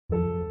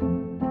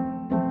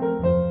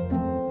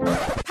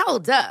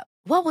Hold up.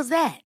 What was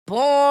that?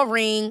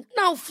 Boring.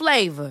 No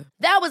flavor.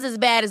 That was as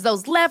bad as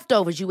those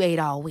leftovers you ate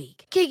all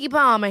week. Keke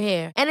Palmer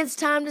here, and it's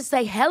time to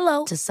say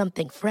hello to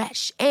something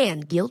fresh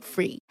and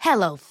guilt-free.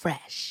 Hello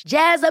Fresh.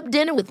 Jazz up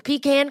dinner with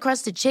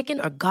pecan-crusted chicken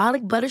or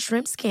garlic butter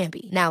shrimp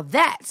scampi. Now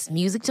that's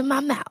music to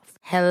my mouth.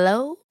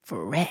 Hello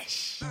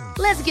Fresh.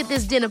 Let's get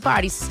this dinner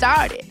party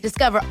started.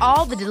 Discover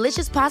all the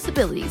delicious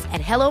possibilities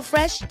at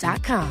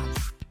hellofresh.com.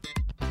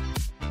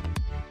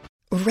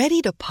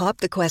 Ready to pop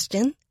the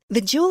question? The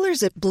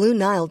jewelers at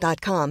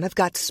BlueNile.com have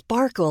got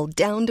sparkle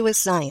down to a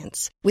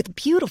science with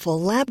beautiful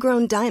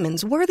lab-grown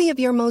diamonds worthy of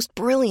your most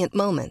brilliant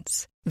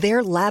moments.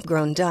 Their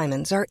lab-grown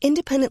diamonds are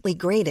independently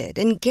graded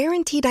and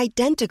guaranteed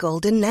identical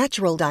to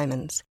natural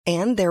diamonds,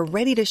 and they're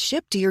ready to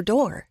ship to your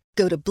door.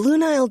 Go to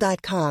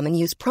BlueNile.com and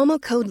use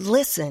promo code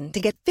LISTEN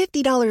to get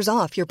 $50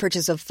 off your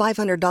purchase of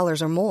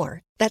 $500 or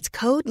more. That's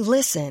code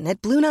LISTEN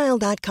at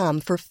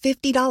BlueNile.com for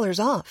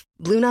 $50 off.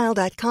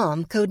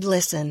 BlueNile.com, code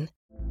LISTEN.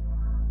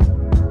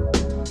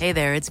 Hey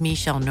there, it's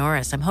Michelle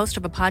Norris. I'm host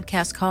of a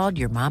podcast called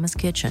Your Mama's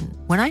Kitchen.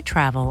 When I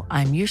travel,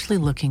 I'm usually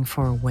looking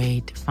for a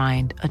way to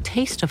find a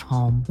taste of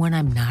home when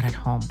I'm not at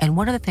home. And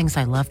one of the things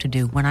I love to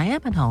do when I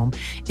am at home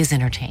is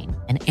entertain.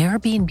 And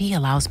Airbnb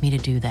allows me to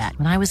do that.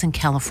 When I was in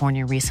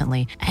California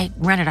recently, I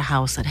rented a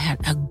house that had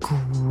a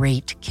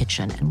great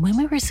kitchen. And when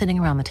we were sitting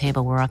around the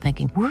table, we're all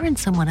thinking, we're in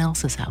someone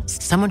else's house.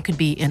 Someone could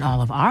be in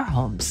all of our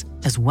homes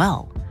as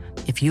well.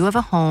 If you have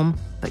a home,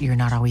 but you're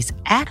not always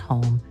at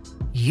home,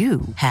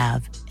 you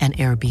have an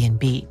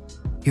Airbnb.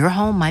 Your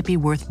home might be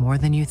worth more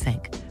than you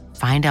think.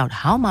 Find out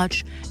how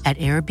much at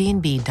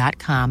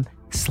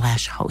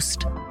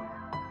airbnb.com/host.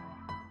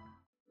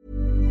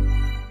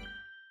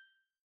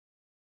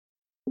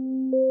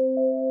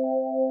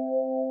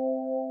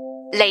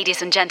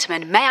 Ladies and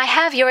gentlemen, may I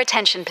have your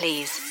attention,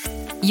 please?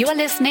 You are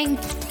listening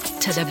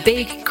to the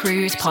Big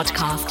Cruise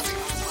Podcast.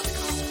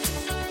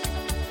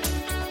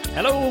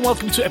 Hello and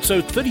welcome to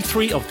episode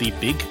 33 of the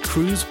Big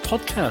Cruise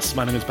Podcast.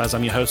 My name is Baz,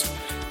 I'm your host.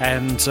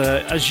 And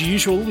as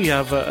usual, we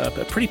have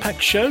a pretty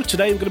packed show.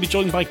 Today we're going to be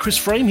joined by Chris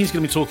Frame. He's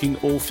going to be talking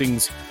all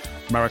things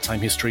maritime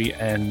history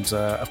and,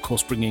 of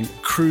course, bringing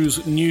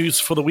cruise news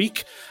for the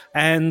week.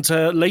 And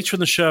later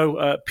in the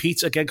show,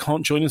 Pete again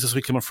can't join us this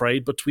week, I'm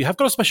afraid, but we have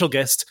got a special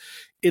guest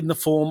in the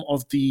form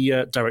of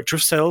the Director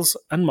of Sales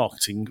and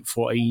Marketing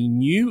for a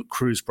new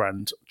cruise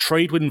brand,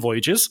 Tradewind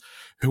Voyages,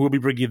 who will be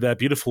bringing their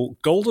beautiful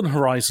Golden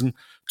Horizon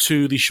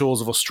to the shores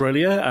of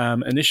Australia,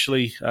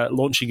 initially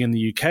launching in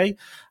the UK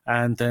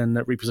and then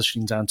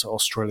repositioning down to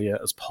Australia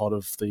as part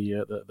of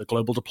the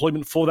global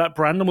deployment for that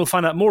brand. And we'll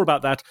find out more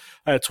about that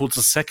towards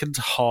the second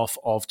half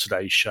of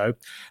today's show.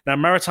 Now,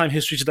 maritime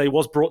history today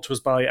was brought to us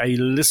by a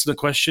listener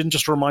question.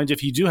 Just a reminder,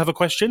 if you do have a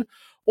question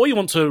or you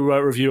want to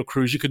review a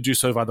cruise, you could do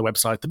so via the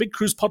website,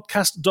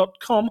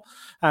 thebigcruisepodcast.com,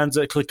 and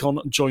click on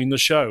Join the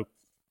Show.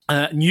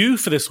 New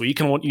for this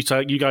week, and I want you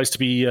guys to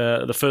be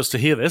the first to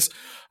hear this,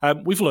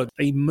 we've launched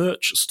a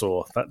merch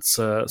store. That's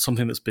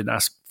something that's been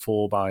asked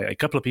for by a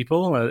couple of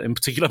people. In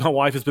particular, my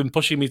wife has been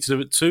pushing me to do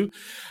it too.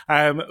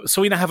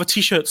 So we now have a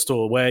t-shirt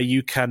store where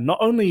you can not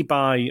only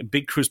buy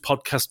Big Cruise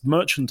Podcast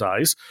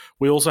merchandise,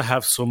 we also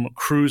have some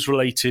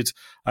cruise-related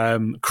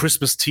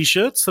Christmas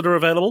t-shirts that are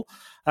available.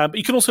 But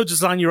you can also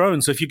design your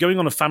own. So if you're going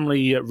on a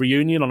family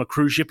reunion on a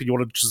cruise ship and you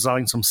want to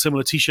design some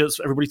similar t-shirts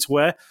for everybody to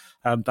wear,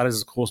 that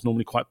is, of course,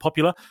 normally quite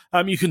popular.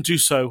 You can do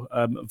so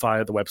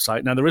via the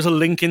website. Now, there is a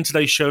link in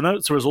today's show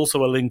notes. There is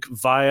also a link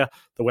via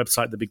the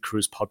website, The Big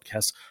Cruise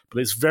Podcast. But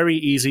it's very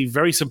easy,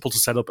 very simple to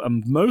set up.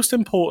 And most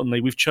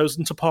importantly, we've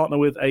chosen to partner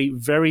with a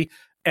very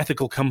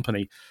ethical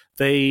company.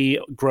 They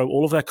grow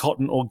all of their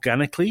cotton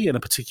organically in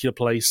a particular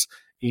place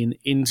in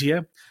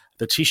India.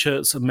 The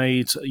t-shirts are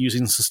made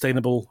using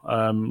sustainable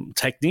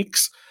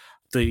techniques.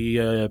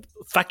 The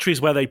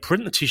factories where they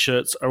print the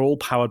t-shirts are all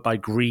powered by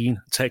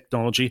green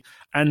technology.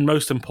 And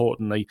most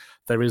importantly,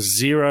 there is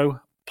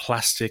zero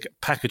plastic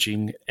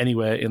packaging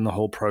anywhere in the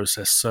whole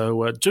process.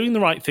 So doing the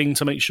right thing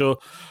to make sure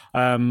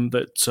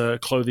that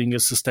clothing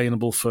is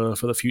sustainable for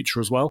the future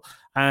as well,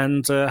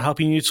 and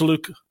helping you to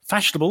look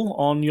fashionable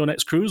on your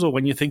next cruise or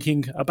when you're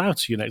thinking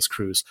about your next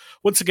cruise.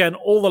 Once again,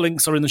 all the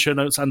links are in the show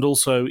notes and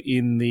also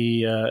in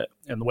the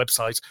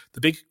website,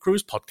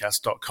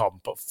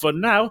 thebigcruisepodcast.com. But for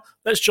now,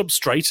 let's jump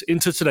straight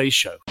into today's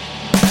show.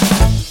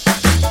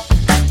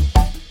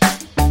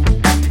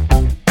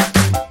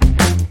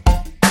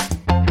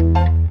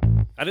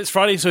 And it's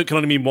Friday, so it can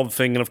only mean one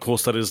thing, and of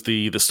course that is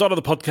the start of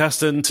the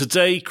podcast. And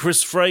today,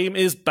 Chris Frame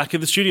is back in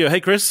the studio. Hey,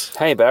 Chris.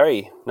 Hey,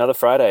 Barry. Another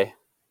Friday.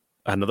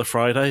 Another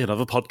Friday,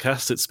 another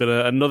podcast. It's been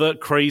another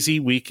crazy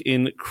week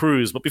in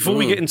cruise. But before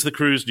we get into the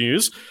cruise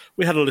news,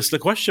 we had a listener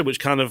question which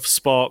kind of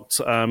sparked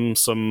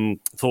some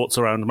thoughts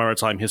around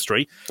maritime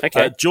history.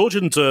 Okay. George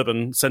in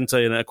Durban sent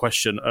in a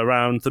question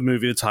around the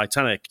movie The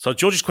Titanic. So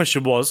George's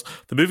question was,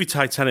 the movie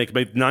Titanic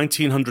made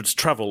 1900s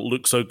travel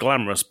look so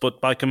glamorous,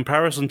 but by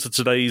comparison to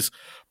today's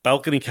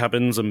balcony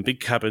cabins and big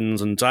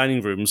cabins and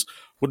dining rooms,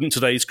 wouldn't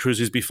today's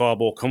cruises be far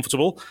more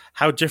comfortable?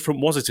 How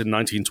different was it in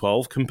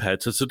 1912 compared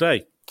to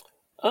today?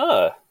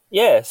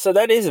 Yeah, so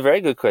that is a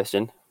very good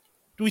question.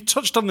 we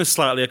touched on this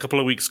slightly a couple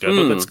of weeks ago,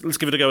 but let's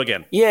give it a go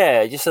again.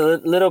 Yeah, just a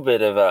little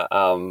bit of a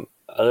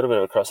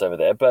crossover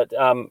there, but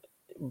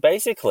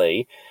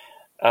basically,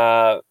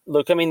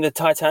 look, I mean, the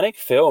Titanic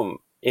film,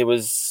 it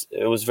was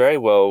very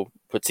well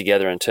put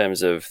together in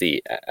terms of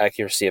the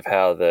accuracy of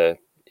how the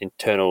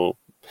internal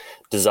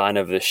design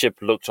of the ship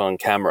looked on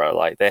camera.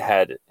 Like, they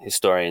had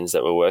historians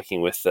that were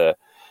working with the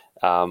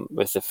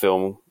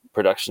film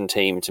production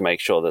team to make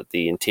sure that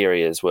the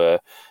interiors were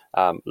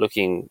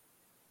looking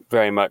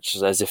very much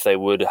as if they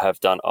would have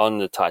done on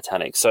the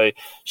Titanic. So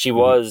she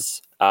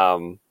was,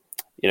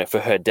 for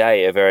her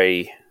day, a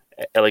very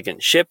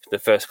elegant ship. The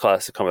first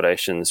class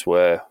accommodations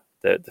were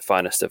the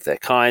finest of their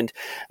kind,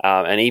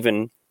 and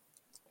even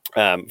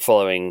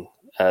following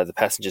the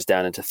passengers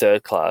down into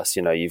third class,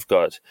 you've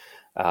got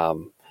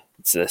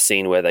it's a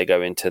scene where they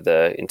go into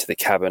the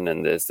cabin,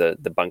 and there's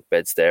the bunk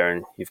beds there,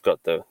 and you've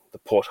got the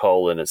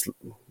porthole, and it's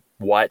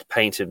white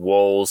painted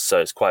walls, so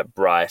it's quite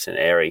bright and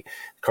airy.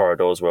 The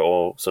corridors were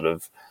all sort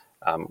of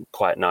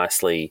quite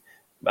nicely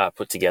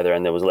put together,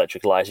 and there was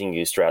electric lighting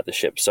used throughout the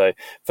ship. So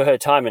for her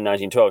time in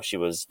 1912, she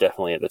was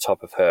definitely at the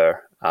top of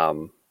her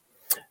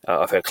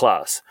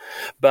class.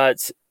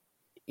 But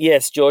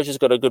yes, George has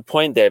got a good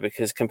point there,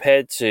 because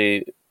compared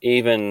to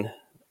even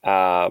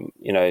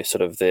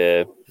sort of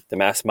the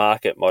mass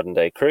market modern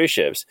day cruise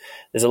ships,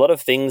 there's a lot of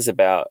things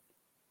about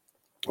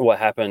what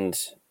happened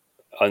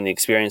on the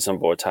experience on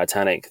board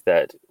Titanic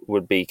that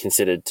would be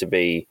considered to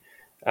be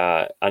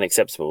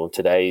unacceptable in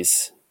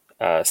today's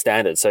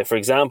standards. So, for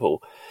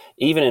example,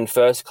 even in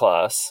first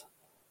class,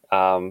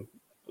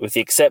 with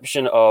the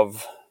exception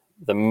of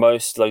the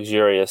most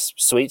luxurious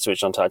suites,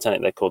 which on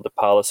Titanic they called the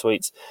parlor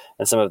suites,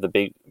 and some of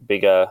the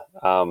bigger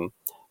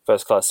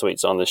first class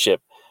suites on the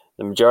ship,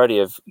 the majority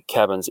of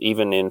cabins,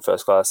 even in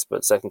first class,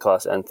 but second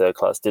class and third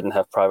class, didn't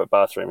have private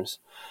bathrooms.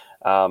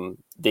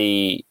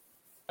 The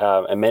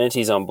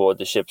amenities on board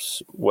the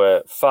ships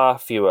were far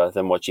fewer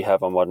than what you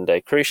have on modern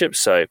day cruise ships.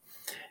 So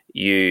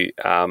you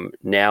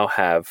now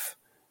have,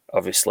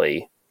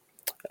 obviously,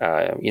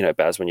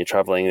 Baz, when you're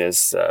traveling,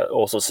 there's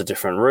all sorts of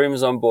different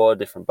rooms on board,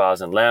 different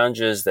bars and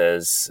lounges.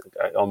 There's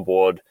on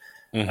board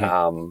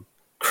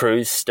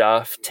cruise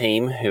staff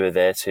team who are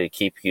there to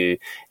keep you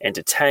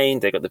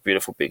entertained. They've got the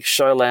beautiful big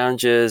show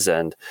lounges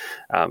and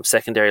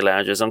secondary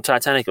lounges. On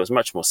Titanic, it was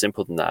much more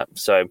simple than that.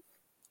 So,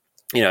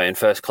 in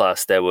first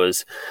class, there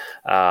was,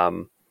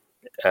 the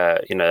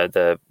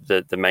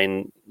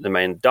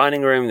main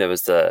dining room. There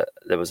was a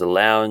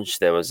lounge.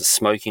 There was a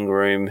smoking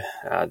room.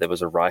 There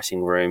was a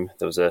writing room.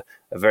 There was a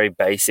very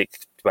basic,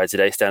 by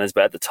today's standards,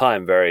 but at the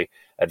time very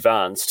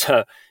advanced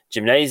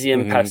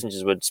gymnasium.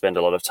 Passengers would spend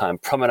a lot of time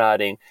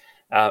promenading.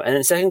 And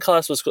then second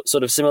class was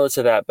sort of similar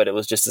to that, but it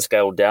was just a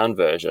scaled down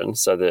version.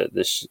 So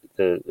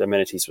the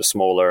amenities were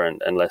smaller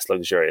and less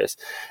luxurious.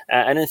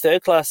 And in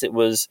third class, it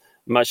was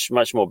much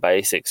more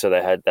basic. So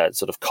they had that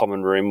sort of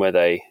common room where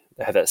they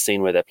have that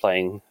scene where they're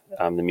playing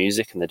the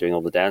music and they're doing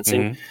all the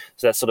dancing.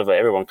 So that's sort of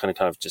everyone kind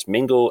of just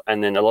mingle,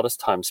 and then a lot of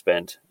time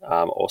spent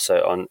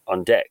also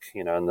on deck,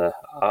 in the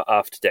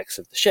after decks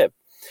of the ship.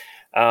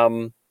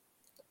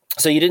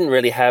 So you didn't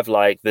really have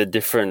like the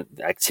different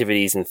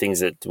activities and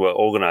things that were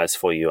organized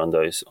for you on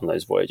those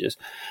voyages.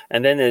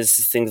 And then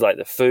there's things like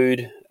the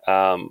food.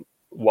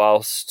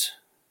 Whilst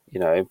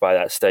by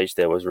that stage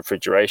there was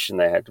refrigeration,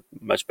 they had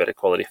much better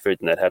quality food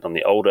than they'd had on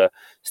the older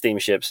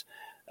steamships.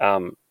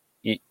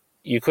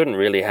 You couldn't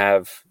really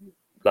have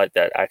like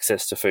that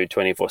access to food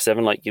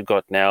 24/7 like you've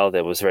got now.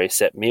 There was very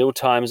set meal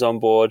times on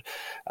board,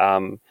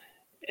 and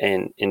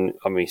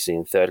obviously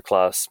in third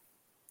class,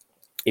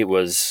 it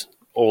was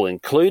all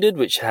included,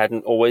 which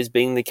hadn't always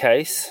been the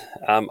case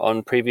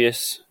on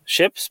previous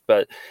ships.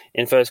 But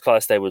in first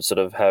class, they would sort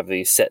of have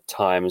these set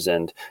times,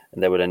 and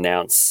they would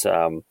announce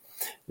the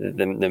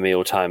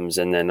meal times,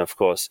 and then of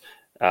course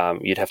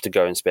you'd have to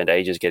go and spend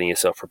ages getting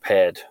yourself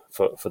prepared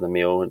for the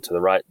meal and to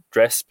the right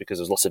dress, because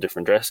there's lots of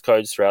different dress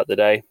codes throughout the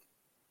day.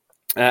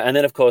 And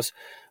then of course,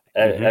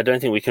 I don't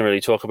think we can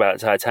really talk about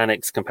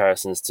Titanic's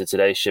comparisons to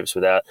today's ships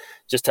without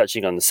just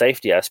touching on the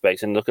safety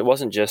aspect. And look, it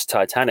wasn't just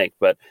Titanic,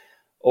 but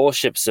all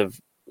ships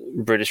of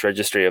British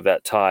registry of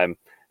that time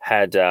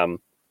had, and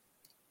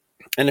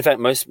in fact,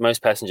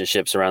 most passenger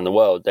ships around the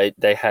world,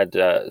 they had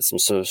some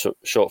sort of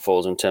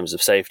shortfalls in terms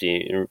of safety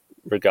in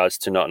regards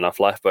to not enough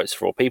lifeboats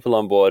for all people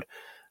on board.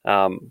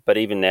 But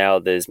even now,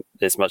 there's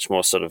much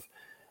more sort of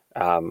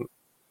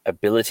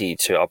ability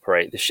to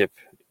operate the ship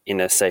in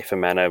a safer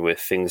manner with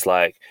things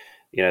like,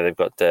 they've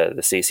got the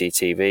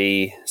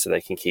CCTV, so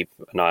they can keep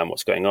an eye on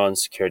what's going on,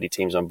 security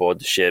teams on board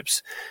the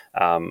ships.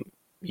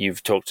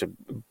 You've talked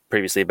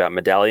previously about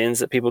medallions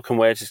that people can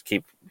wear to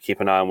keep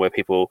an eye on where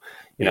people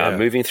are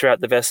moving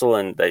throughout the vessel,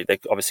 and they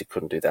obviously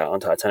couldn't do that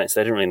on Titanic, so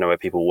they didn't really know where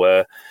people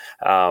were.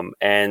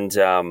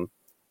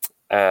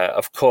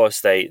 Of course,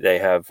 they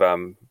have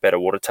better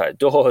watertight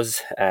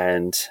doors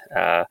and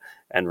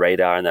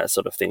radar and that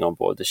sort of thing on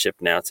board the ship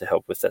now to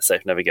help with that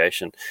safe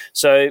navigation.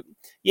 So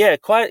yeah,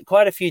 quite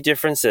a few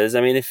differences. I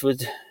mean,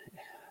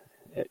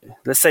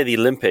 let's say the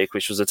Olympic,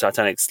 which was a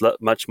Titanic's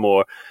much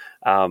more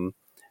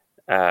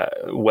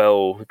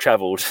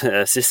well-travelled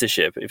sister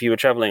ship. If you were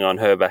travelling on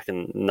her back in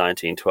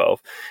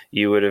 1912,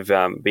 you would have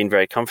been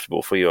very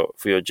comfortable for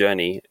your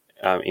journey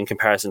in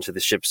comparison to the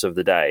ships of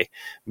the day.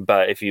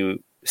 But if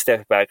you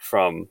step back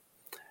from,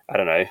 I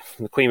don't know,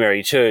 the Queen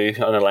Mary 2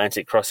 on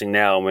Atlantic crossing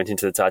now and went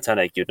into the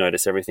Titanic, you'd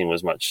notice everything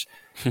was much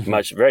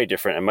very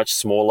different and much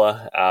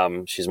smaller.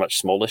 She's a much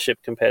smaller ship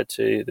compared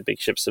to the big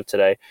ships of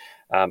today,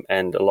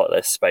 and a lot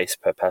less space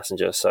per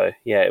passenger. So,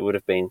 yeah, it would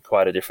have been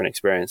quite a different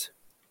experience.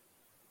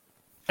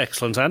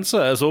 Excellent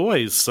answer, as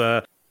always.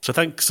 So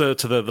thanks to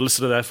the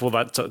listener there for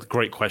that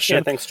great question.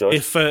 Yeah, thanks, George.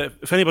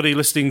 If anybody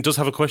listening does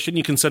have a question,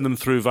 you can send them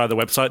through via the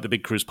website,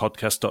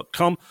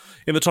 thebigcruisepodcast.com.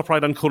 In the top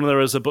right-hand corner, there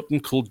is a button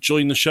called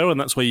Join the Show, and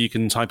that's where you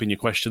can type in your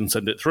question,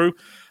 send it through,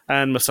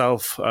 and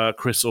myself,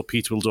 Chris, or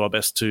Peter will do our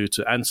best to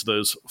answer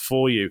those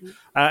for you.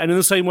 And in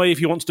the same way, if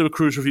you want to do a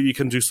cruise review, you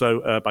can do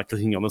so by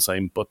clicking on the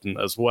same button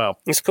as well.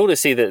 It's cool to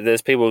see that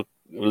there's people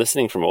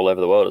listening from all over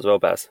the world as well,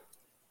 Baz.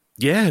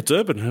 Yeah,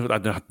 Durban. I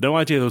had no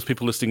idea there was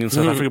people listening in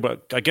South Africa,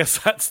 but I guess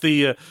that's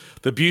the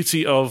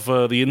beauty of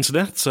the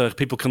internet.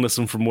 People can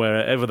listen from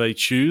wherever they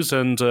choose,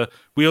 and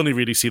we only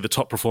really see the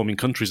top performing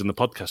countries in the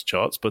podcast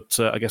charts, but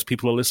I guess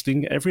people are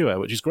listening everywhere,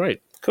 which is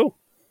great. Cool.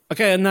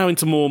 Okay, and now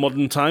into more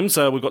modern times.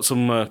 We've got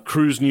some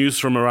cruise news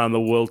from around the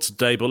world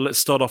today, but let's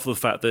start off with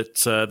the fact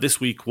that this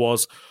week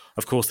was,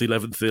 of course, the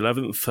 11th of the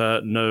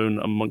 11th, known,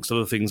 amongst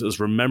other things, as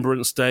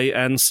Remembrance Day,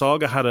 and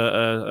Saga had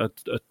a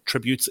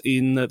tribute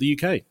in the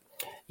UK.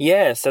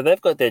 Yeah, so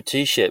they've got their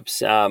two ships,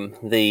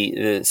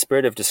 the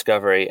Spirit of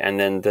Discovery and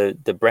then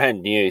the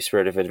brand new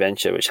Spirit of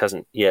Adventure, which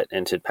hasn't yet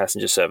entered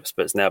passenger service,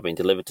 but it's now been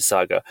delivered to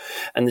Saga.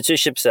 And the two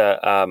ships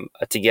are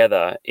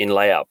together in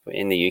layup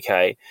in the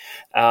UK.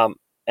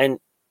 And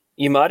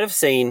you might have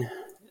seen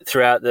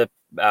throughout the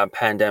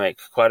pandemic,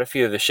 quite a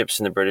few of the ships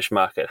in the British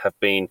market have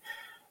been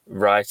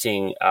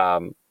writing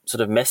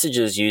sort of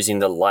messages using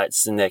the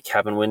lights in their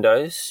cabin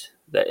windows,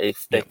 that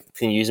if they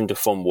can use them to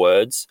form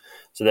words.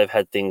 So they've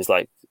had things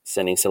like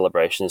sending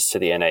celebrations to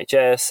the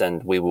NHS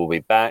and "we will be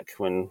back"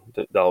 when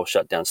the whole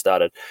shutdown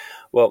started.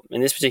 Well,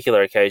 in this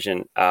particular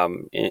occasion,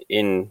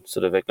 in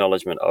sort of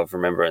acknowledgement of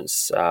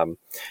Remembrance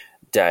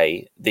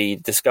Day, the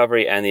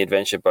Discovery and the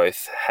Adventure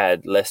both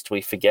had "Lest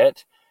We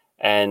Forget"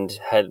 and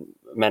had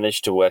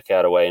managed to work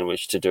out a way in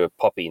which to do a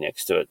poppy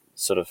next to it,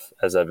 sort of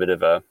as a bit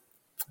of a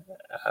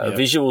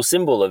visual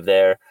symbol of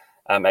their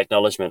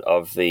acknowledgement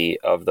of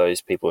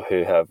those people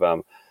who have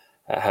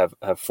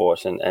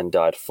fought and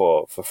died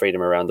for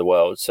freedom around the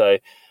world. So,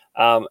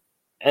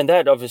 and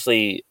that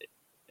obviously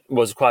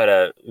was quite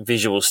a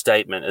visual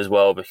statement as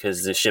well,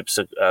 because the ships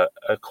are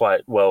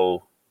quite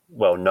well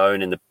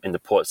known in the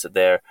ports that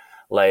they're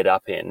laid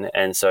up in,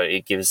 and so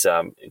it gives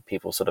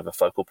people sort of a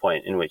focal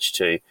point in which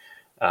to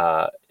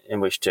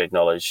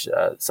acknowledge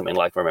something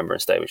like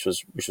Remembrance Day, which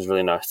was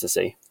really nice to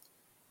see.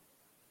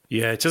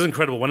 Yeah, it is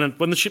incredible.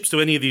 When the ships do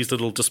any of these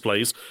little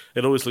displays,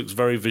 it always looks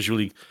very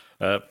visually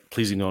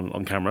pleasing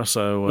on camera.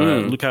 So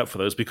look out for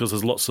those, because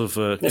there's lots of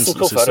instances.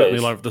 Cool certainly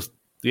like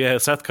the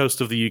south coast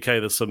of the UK,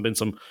 there's been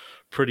some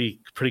pretty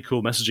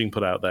cool messaging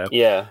put out there.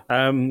 Yeah,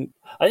 I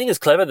think it's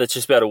clever that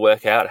just be able to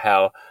work out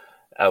how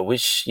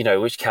which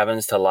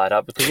cabins to light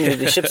up, because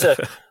the ships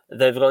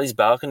they've got these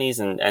balconies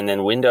and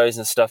then windows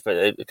and stuff, but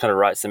it kind of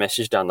writes the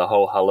message down the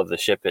whole hull of the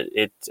ship.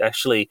 It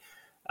actually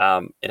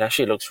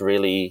looks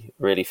really,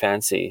 really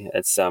fancy.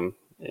 It's a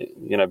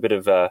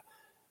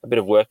bit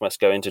of work must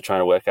go into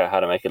trying to work out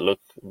how to make it look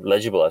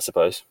legible, I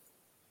suppose.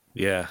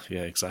 Yeah,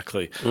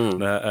 exactly.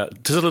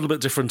 It is a little bit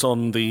different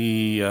on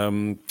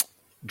the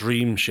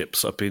Dream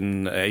ships up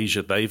in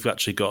Asia. They've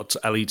actually got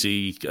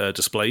LED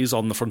displays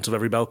on the front of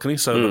every balcony,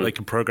 so that they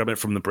can program it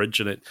from the bridge,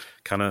 and it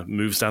kind of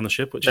moves down the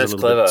ship, which is a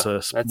little bit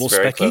more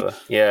specky. Clever.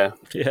 Yeah.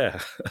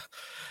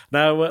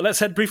 Now, let's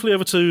head briefly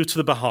over to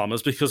the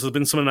Bahamas, because there have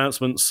been some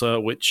announcements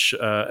which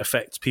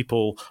affect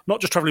people, not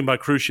just travelling by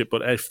cruise ship,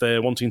 but if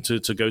they're wanting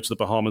to go to the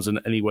Bahamas in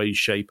any way,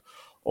 shape,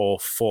 or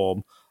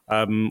form.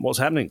 What's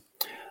happening?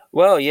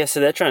 Well, yeah, so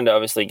they're trying to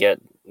obviously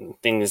get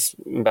things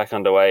back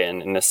underway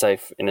and in a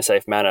safe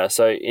manner.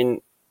 So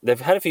they've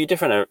had a few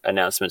different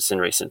announcements in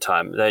recent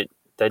time.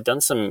 They've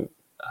done some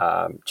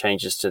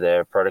changes to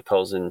their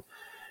protocols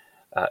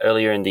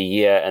earlier in the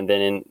year, and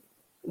then in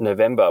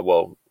November,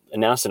 well,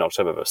 announced in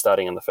October, but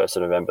starting on the 1st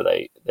of November,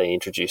 they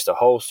introduced a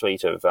whole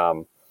suite of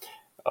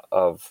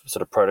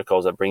sort of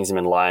protocols that brings them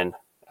in line,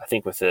 I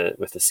think, with the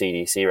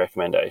CDC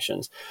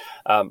recommendations.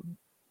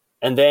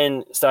 And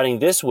then starting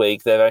this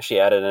week, they've actually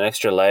added an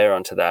extra layer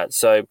onto that.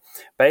 So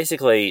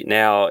basically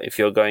now, if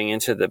you're going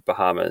into the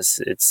Bahamas,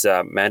 it's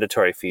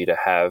mandatory for you to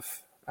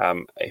have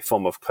a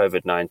form of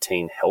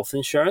COVID-19 health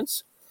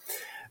insurance,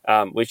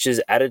 which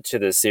is added to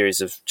the series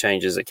of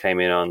changes that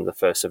came in on the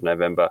 1st of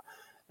November.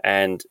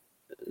 And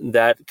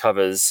that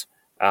covers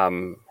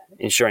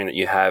ensuring that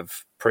you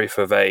have proof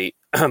of a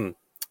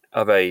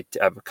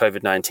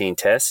COVID-19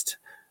 test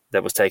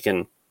that was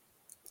taken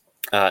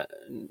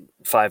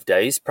 5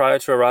 days prior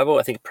to arrival.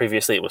 I think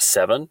previously it was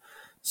 7,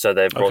 so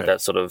they've brought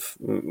that sort of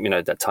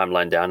that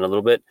timeline down a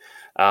little bit.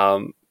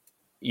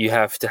 you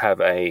have to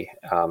have a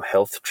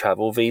health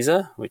travel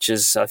visa, which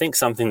is, I think,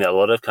 something that a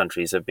lot of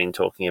countries have been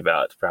talking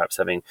about, perhaps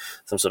having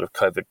some sort of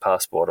COVID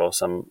passport or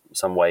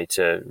some way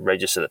to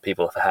register that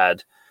people have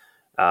had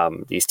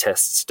these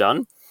tests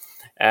done.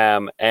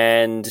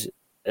 And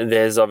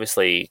there's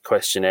obviously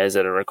questionnaires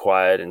that are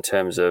required in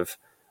terms of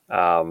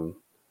how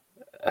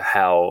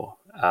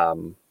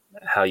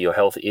your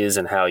health is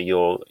and how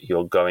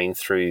you're going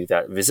through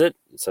that visit,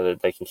 so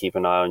that they can keep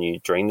an eye on you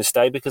during the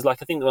stay. Because,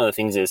 like, I think one of the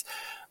things is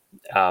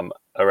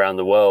around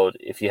the world,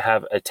 if you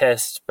have a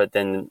test but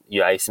then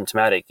you're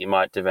asymptomatic, you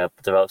might develop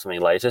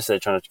something later. So they're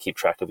trying to keep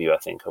track of you, I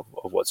think, of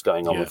what's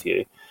going on with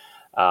you.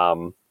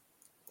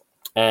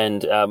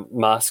 And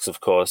masks, of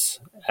course,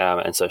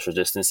 and social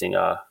distancing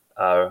are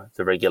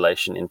the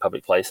regulation in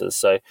public places.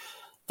 So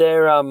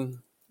they're,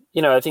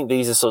 I think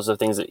these are sorts of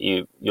things that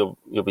you'll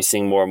be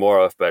seeing more and more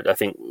of. But I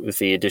think with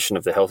the addition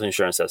of the health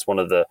insurance, that's one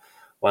of the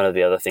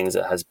other things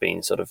that has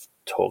been sort of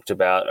talked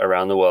about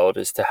around the world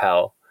as to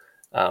how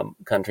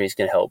countries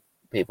can help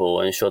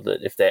people ensure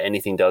that if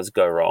anything does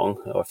go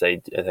wrong, or if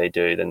they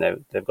do, then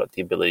they've got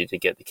the ability to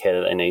get the care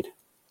that they need.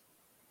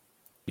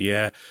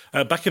 Yeah.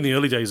 Back in the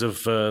early days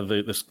of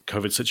this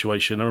COVID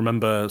situation, I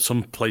remember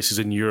some places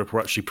in Europe were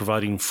actually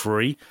providing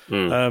free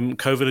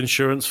COVID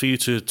insurance for you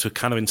to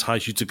kind of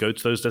entice you to go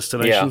to those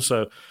destinations.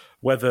 So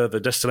whether the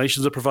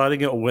destinations are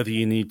providing it or whether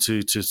you need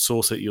to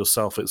source it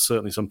yourself, it's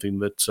certainly something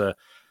that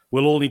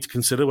we'll all need to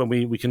consider when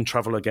we can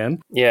travel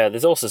again. Yeah,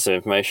 there's also some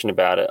information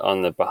about it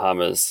on the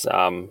Bahamas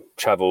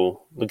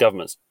the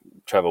government's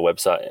travel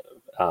website.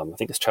 I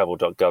think it's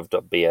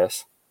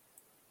travel.gov.bs.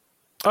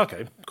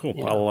 Okay, cool.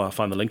 Yeah. I'll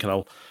find the link and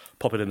I'll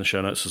pop it in the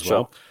show notes as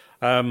well.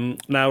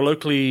 Now,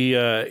 locally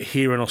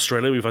here in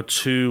Australia, we've had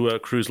two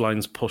cruise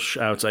lines push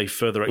out a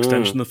further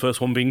extension, the first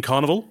one being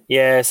Carnival.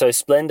 Yeah, so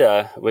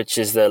Splendor, which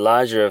is the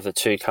larger of the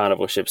two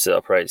Carnival ships that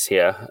operates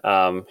here,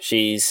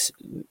 she's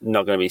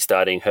not going to be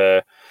starting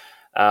her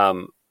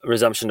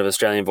resumption of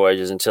Australian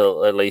voyages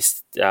until at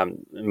least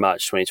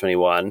March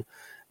 2021.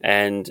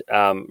 And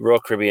Royal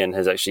Caribbean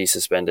has actually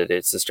suspended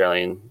its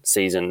Australian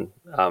season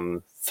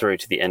through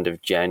to the end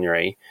of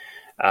January.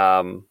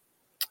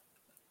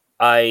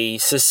 I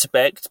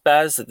suspect,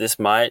 Baz, that this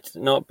might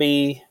not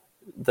be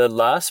the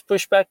last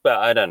pushback, but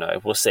I don't know.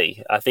 We'll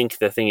see. I think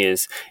the thing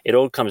is, it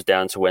all comes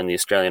down to when the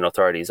Australian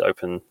authorities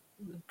open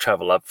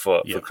travel up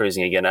for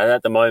cruising again. And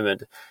at the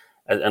moment,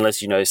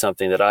 unless you know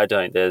something that I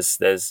don't,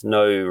 there's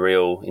no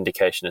real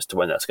indication as to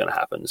when that's going to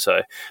happen.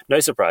 So no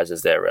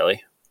surprises there,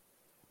 really.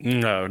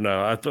 No.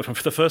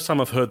 For the first time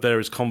I've heard there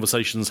is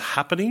conversations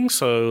happening,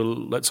 so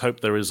let's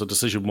hope there is a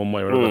decision one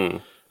way or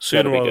another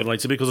sooner rather than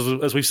later.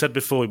 Because as we've said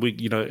before,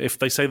 if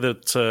they say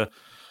that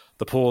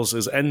the pause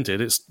is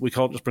ended, we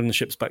can't just bring the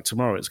ships back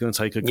tomorrow. It's going to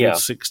take a good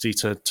 60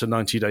 to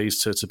 90 days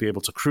to be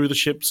able to crew the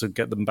ships and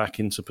get them back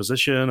into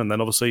position, and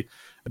then obviously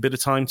a bit of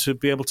time to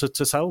be able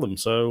to sell them.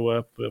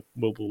 So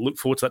we'll look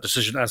forward to that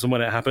decision as and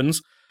when it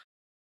happens.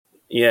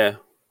 Yeah.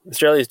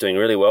 Australia's doing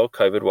really well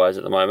COVID-wise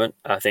at the moment.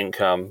 I think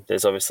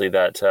there's obviously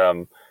that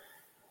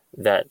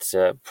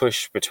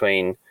push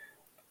between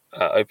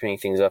opening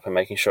things up and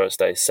making sure it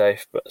stays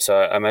safe. So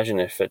I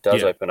imagine if it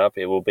does open up,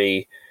 it will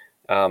be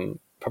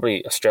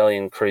probably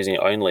Australian cruising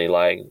only,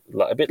 like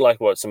a bit like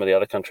what some of the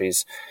other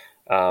countries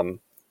that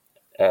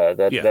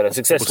are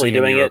successfully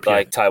doing Europe,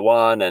 like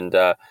Taiwan, and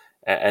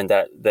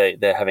that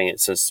they're having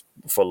it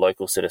for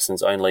local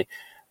citizens only.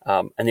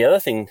 And the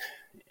other thing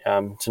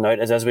to note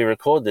is, as we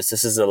record this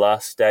is the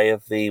last day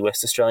of the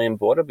West Australian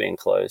border being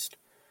closed.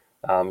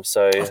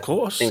 So of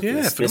course, I think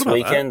this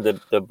weekend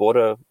the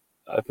border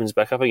opens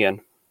back up again.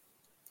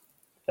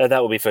 That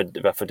will be for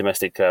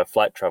domestic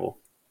flight travel.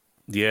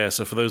 Yeah,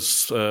 so for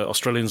those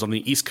Australians on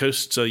the East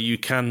Coast, you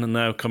can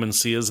now come and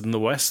see us in the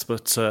West.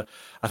 But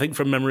I think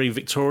from memory,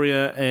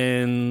 Victoria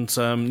and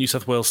New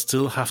South Wales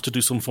still have to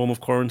do some form of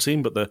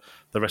quarantine, but the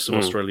rest of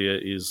Australia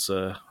is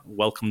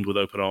welcomed with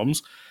open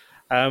arms.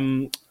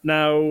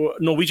 Now,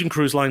 Norwegian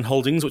Cruise Line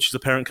Holdings, which is the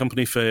parent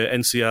company for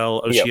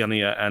NCL,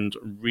 Oceania and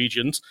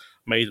Regent,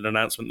 made an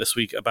announcement this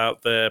week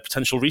about their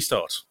potential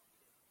restart.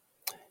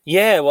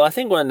 Yeah, well, I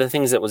think one of the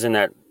things that was in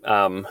that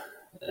the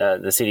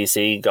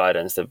CDC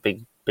guidance, the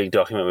big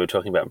document we were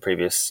talking about in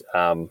previous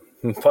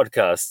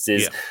podcasts,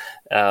 is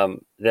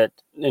that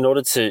in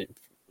order to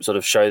sort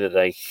of show that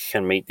they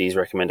can meet these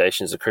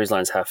recommendations, the cruise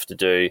lines have to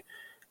do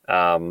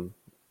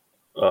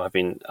have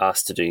been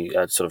asked to do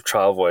sort of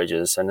trial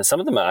voyages, and some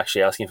of them are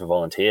actually asking for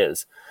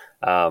volunteers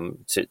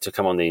to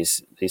come on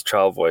these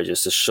trial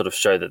voyages to sort of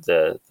show that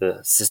the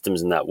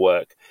systems in that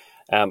work.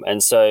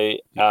 And so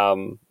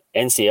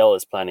NCL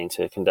is planning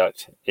to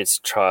conduct its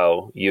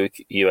trial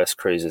US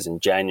cruises in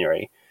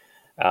January.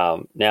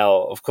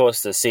 Now, of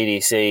course, the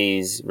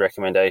CDC's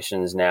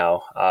recommendations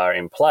now are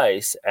in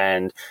place,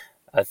 and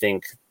I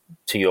think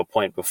to your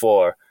point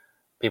before,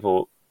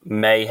 people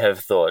may have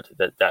thought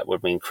that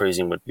would mean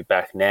cruising would be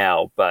back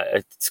now, but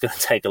it's going to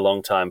take a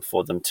long time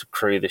for them to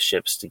crew the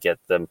ships, to get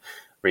them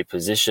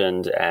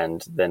repositioned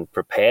and then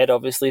prepared,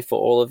 obviously, for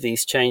all of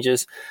these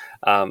changes.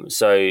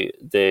 So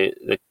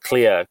the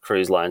Clear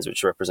Cruise Lines,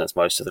 which represents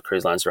most of the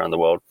cruise lines around the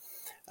world,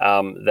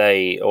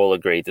 they all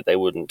agreed that they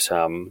wouldn't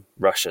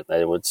rush it.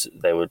 They would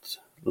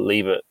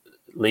leave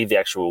the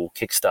actual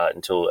kickstart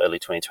until early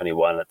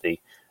 2021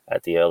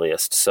 at the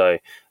earliest. So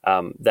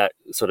that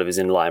sort of is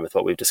in line with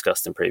what we've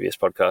discussed in previous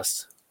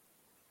podcasts.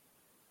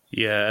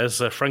 Yeah, as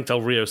Frank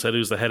Del Rio said,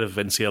 who's the head of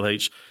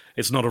NCLH,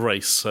 it's not a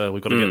race.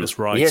 We've got to get this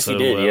right. Yes, so he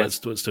did, yeah. let's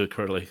do it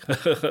correctly.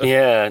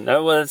 Yeah,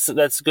 no, well,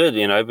 that's good,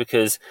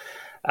 because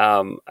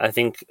I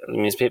think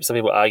some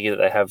people argue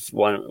that they have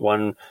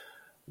one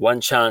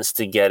chance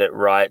to get it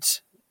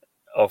right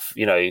of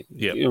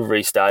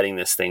restarting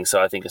this thing. So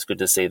I think it's good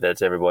to see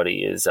that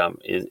everybody is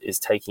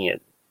taking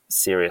it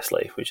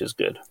seriously, which is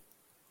good.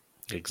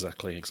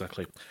 Exactly.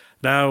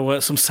 Now,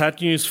 some sad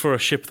news for a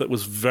ship that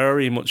was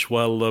very much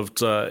well loved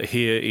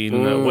here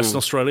in Western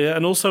Australia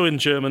and also in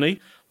Germany.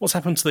 What's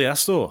happened to the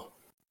Astor?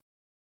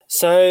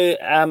 So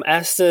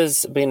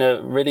Astor's been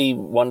a really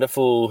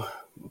wonderful,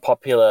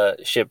 popular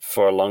ship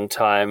for a long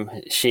time.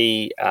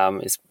 She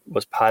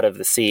was part of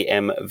the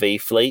CMV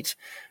fleet,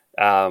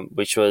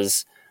 which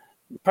was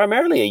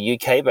primarily a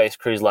UK-based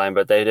cruise line,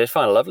 but they did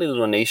find a lovely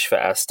little niche for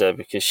Astor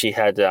because she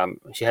had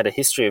a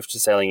history of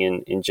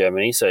sailing in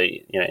Germany. So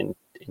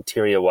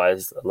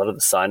interior-wise, a lot of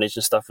the signage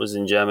and stuff was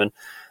in German,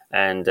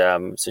 and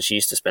so she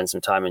used to spend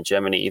some time in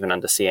Germany, even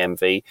under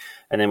CMV,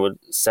 and then would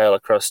sail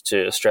across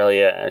to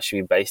Australia. And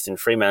she'd be based in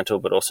Fremantle,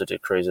 but also do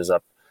cruises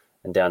up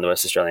and down the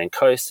West Australian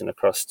coast and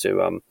across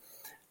to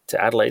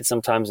Adelaide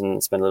sometimes,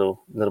 and spend a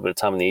little bit of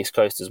time on the East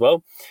Coast as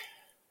well.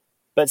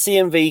 But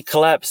CMV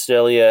collapsed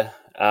earlier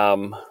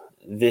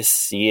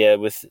this year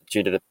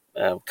due to the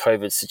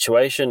COVID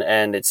situation,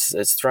 and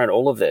it's thrown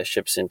all of their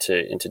ships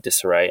into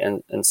disarray,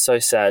 and so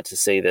sad to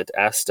see that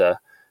Astor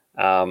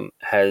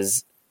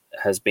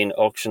has been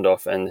auctioned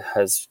off and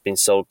has been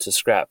sold to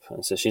scrap.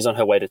 And so she's on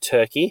her way to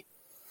Turkey,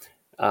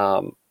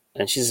 and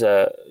she's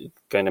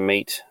going to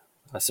meet,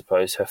 I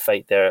suppose, her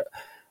fate there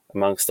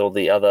amongst all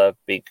the other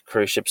big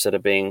cruise ships that are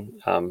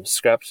being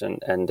scrapped,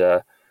 and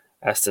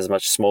Astor's a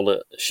much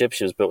smaller ship.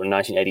 She was built in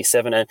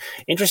 1987. And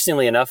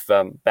interestingly enough,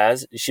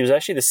 Baz, she was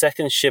actually the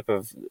second ship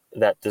of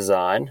that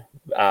design,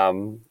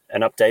 an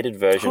updated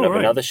version of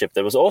another ship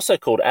that was also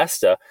called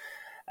Astor.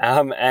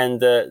 And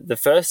the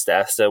first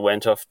Astor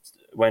went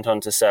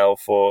on to sail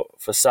for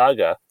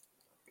Saga.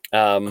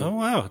 Oh,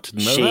 wow.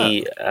 Didn't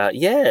know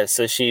that.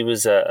 So she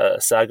was a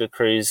Saga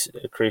cruise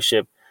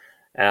ship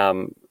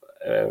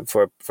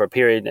for a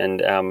period,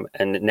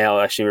 and now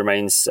actually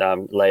remains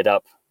laid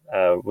up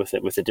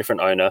with a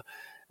different owner,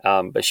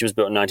 but she was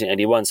built in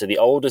 1981. So the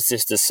older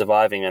sister's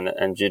surviving,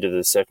 and due to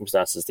the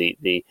circumstances,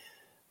 the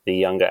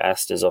younger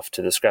Astor's off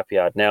to the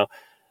scrapyard. Now,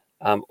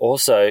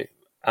 also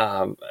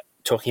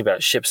talking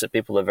about ships that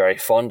people are very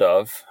fond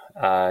of,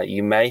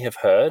 you may have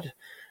heard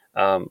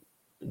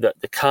that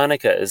the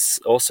Karnika is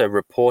also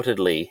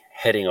reportedly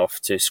heading off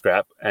to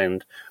scrap,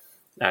 and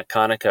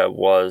Karnika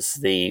was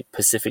the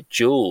Pacific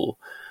Jewel.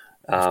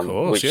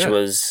 Which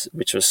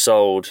was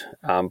sold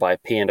by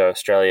P&O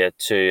Australia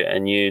to a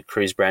new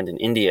cruise brand in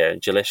India,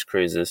 Jalesh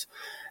Cruises,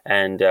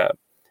 and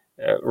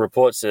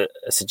reports are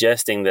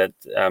suggesting that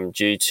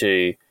due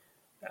to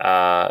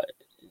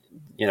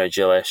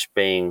Jalesh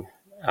being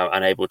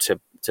unable to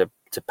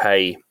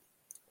pay,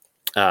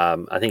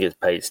 I think it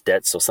pays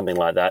debts or something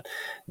like that,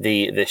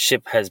 the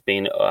ship has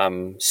been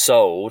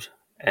sold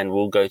and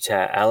will go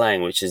to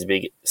Alang, which is a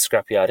big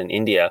scrapyard in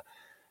India,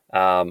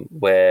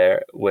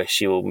 where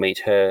she will meet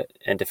her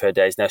end of her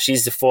days. Now,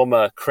 she's the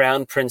former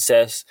Crown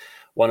Princess,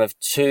 one of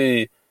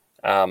two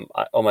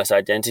almost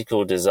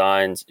identical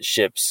designed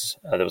ships.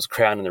 There was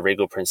Crown and the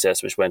Regal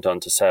Princess, which went on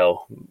to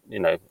sail.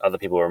 Other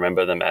people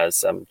remember them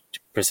as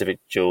Pacific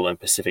Jewel and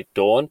Pacific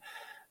Dawn,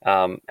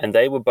 and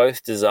they were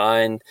both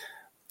designed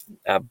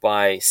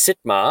by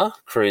Sitmar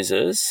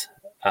Cruises,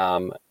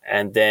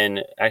 and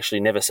then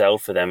actually never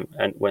sailed for them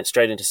and went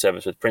straight into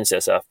service with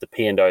Princess after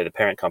P&O, the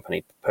parent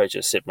company,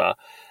 purchased Sitmar.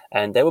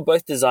 And they were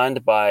both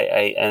designed by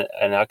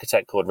an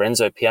architect called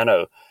Renzo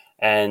Piano.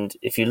 And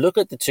if you look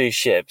at the two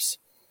ships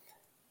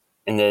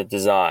in their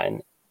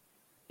design,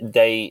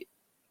 they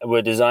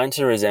were designed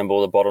to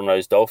resemble the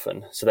bottlenose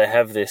dolphin. So they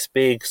have this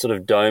big sort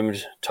of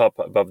domed top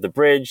above the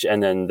bridge,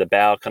 and then the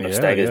bow kind of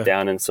staggers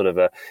down in sort of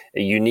a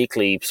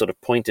uniquely sort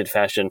of pointed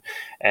fashion.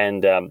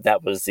 And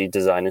that was the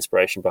design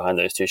inspiration behind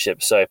those two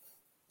ships. So,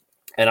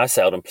 and I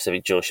sailed on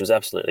Pacific Jewel. She was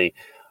absolutely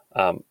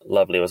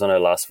lovely. I was on her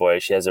last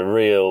voyage. She has a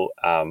real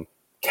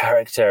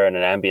character and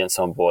an ambience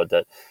on board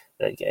and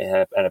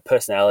a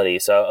personality.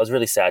 So I was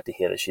really sad to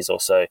hear that she's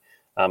also.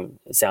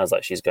 It sounds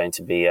like she's going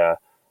to be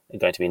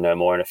no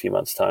more in a few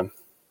months' time.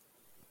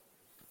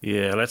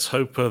 Yeah, let's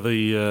hope the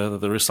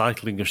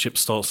recycling of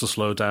ships starts to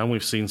slow down.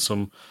 We've seen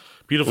some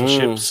beautiful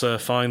ships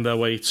find their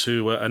way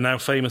to a now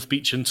famous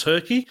beach in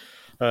Turkey.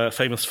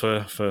 Famous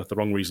for the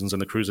wrong reasons in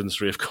the cruise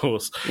industry, of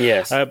course.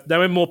 Yes.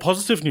 Now, in more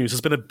positive news,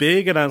 there's been a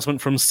big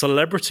announcement from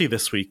Celebrity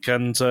this week,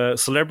 and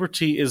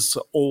Celebrity is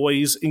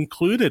always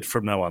included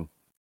from now on.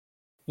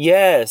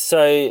 Yeah,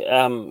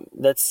 so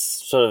that's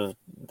sort of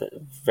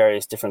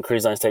various different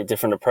cruise lines take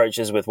different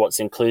approaches with what's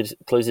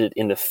included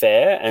in the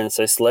fare, and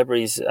so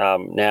Celebrity's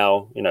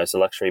now, it's a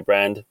luxury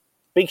brand,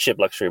 big ship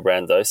luxury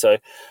brand, though. So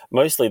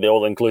mostly the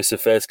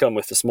all-inclusive fares come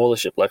with the smaller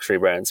ship luxury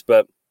brands.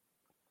 But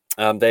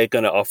they're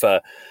going to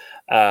offer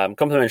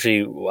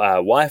complimentary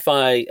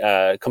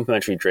Wi-Fi,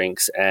 complimentary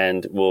drinks,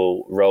 and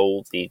will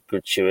roll the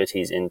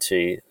gratuities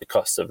into the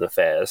cost of the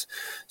fares.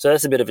 So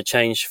that's a bit of a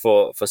change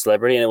for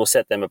Celebrity, and it will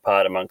set them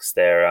apart amongst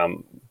their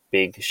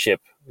big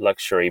ship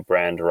luxury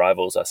brand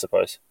rivals, I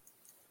suppose.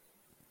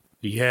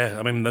 Yeah,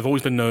 I mean, they've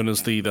always been known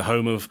as the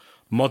home of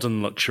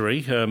modern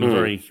luxury,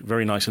 very,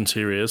 very nice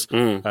interiors.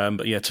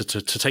 But yeah,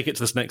 to take it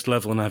to this next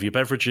level and have your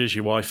beverages,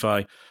 your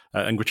Wi-Fi,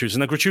 and gratuities.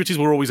 Now, gratuities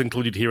were always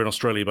included here in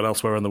Australia, but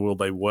elsewhere in the world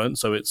they weren't.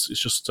 So it's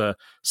just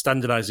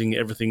standardizing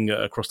everything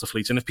across the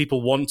fleet. And if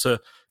people want to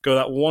go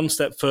that one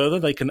step further,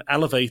 they can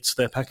elevate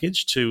their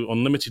package to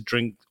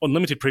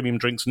unlimited premium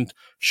drinks and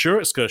shore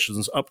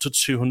excursions up to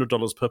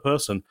 $200 per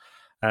person.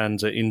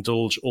 And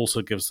Indulge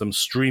also gives them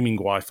streaming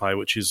Wi-Fi,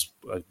 which is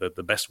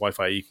the best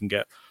Wi-Fi you can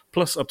get,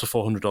 plus up to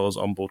 $400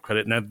 onboard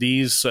credit. Now,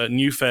 these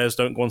new fares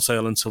don't go on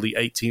sale until the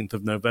 18th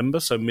of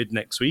November, so mid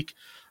next week.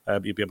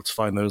 You'll be able to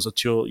find those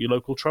at your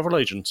local travel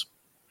agent.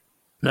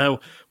 Now,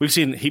 we've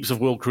seen heaps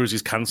of world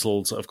cruises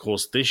cancelled, of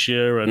course, this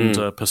year and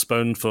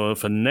postponed for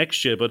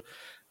next year, but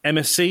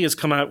MSC has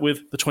come out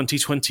with the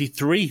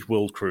 2023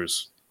 World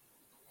Cruise.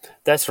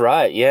 That's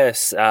right,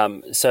 yes.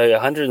 So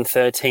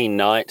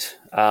 113-night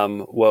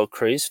World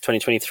Cruise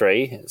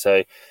 2023.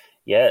 So,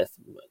 yeah,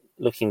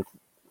 looking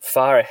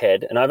far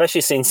ahead. And I've actually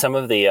seen some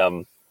of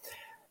the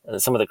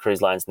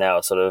cruise lines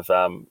now sort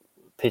of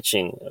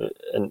pitching,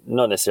 and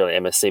not necessarily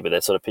MSC, but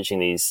they're sort of pitching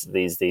these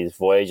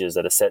voyages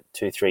that are set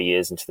 2-3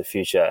 years into the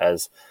future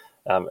as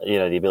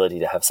the ability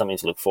to have something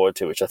to look forward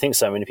to, which I think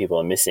so many people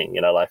are missing.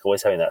 Like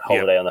always having that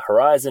holiday on the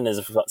horizon is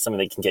something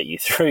that can get you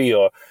through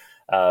your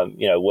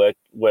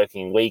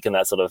working week and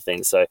that sort of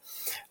thing. So,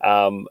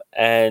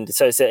 and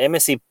so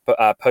MSC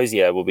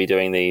Posier will be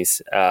doing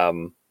these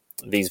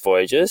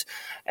voyages,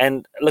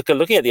 and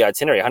looking at the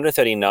itinerary,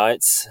 113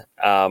 nights,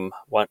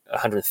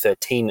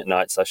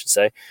 I should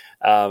say,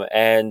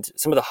 and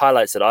some of the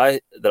highlights that I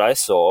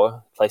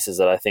saw, places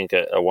that I think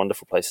are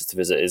wonderful places to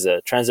visit, is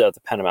a transit of the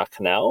Panama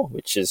Canal,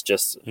 which is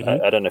just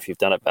I don't know if you've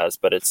done it, Baz,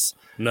 but it's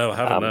no, I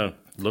haven't. No.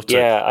 Love to.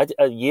 Yeah,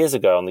 years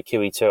ago on the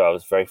QE2, I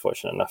was very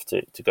fortunate enough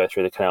to go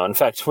through the canal. In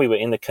fact, we were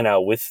in the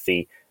canal with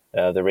the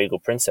Regal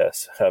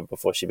Princess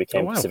before she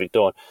became Pacific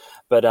Dawn.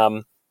 But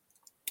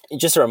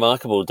just a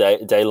remarkable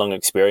day-long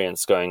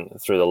experience going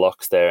through the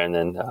locks there and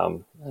then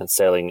and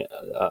sailing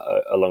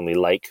along the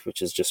lake,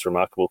 which is just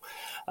remarkable.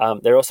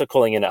 They're also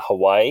calling in at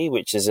Hawaii,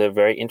 which is a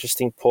very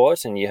interesting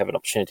port, and you have an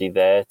opportunity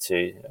there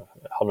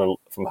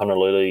from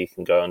Honolulu, you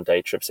can go on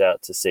day trips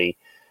out to see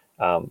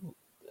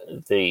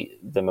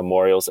the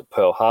memorials at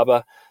Pearl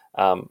Harbor,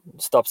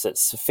 stops at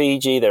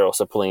Fiji. They're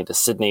also pulling into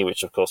Sydney,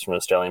 which of course from an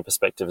Australian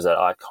perspective is that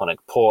iconic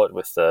port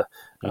with the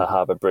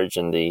Harbour Bridge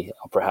and the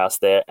Opera House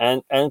there,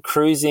 and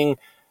cruising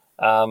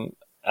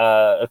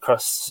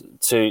across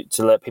to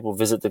let people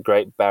visit the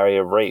Great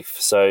Barrier Reef.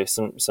 So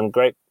some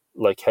great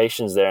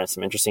locations there and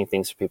some interesting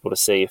things for people to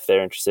see if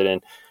they're interested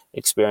in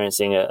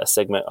experiencing a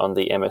segment on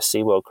the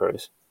MSC World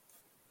Cruise.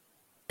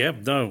 Yeah,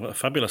 no,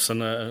 fabulous.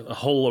 And a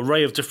whole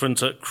array of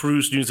different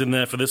cruise news in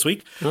there for this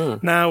week.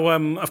 Now,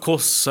 of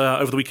course,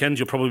 over the weekend,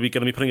 you're probably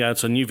going to be putting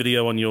out a new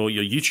video on your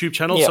YouTube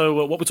channel. Yeah. So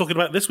what we're talking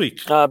about this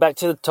week? Back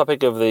to the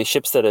topic of the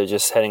ships that are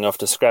just heading off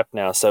to scrap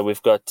now. So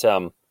we've got,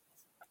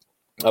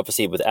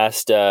 obviously, with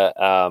Asta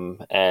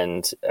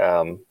and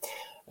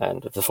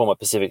the former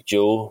Pacific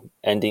Jewel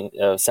ending,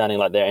 sounding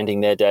like they're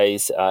ending their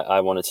days. I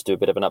wanted to do a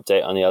bit of an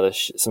update on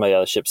some of the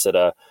other ships that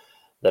are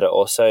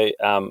also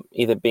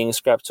either being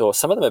scrapped or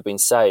some of them have been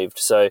saved.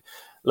 So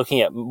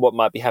looking at what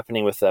might be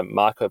happening with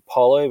Marco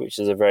Polo, which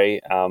is a very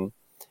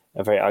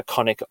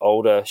iconic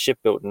older ship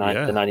built in the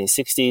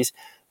 1960s.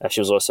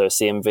 She was also a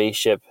CMV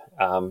ship.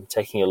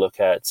 Taking a look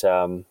at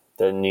the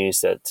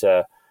news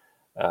that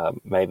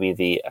maybe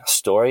the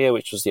Astoria,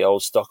 which was the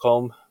old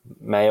Stockholm,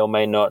 may or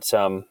may not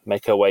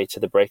make her way to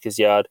the breakers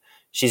yard.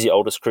 She's the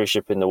oldest cruise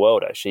ship in the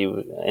world,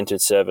 actually.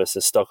 Entered service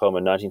as Stockholm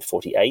in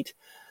 1948.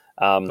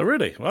 Oh,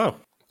 really? Wow.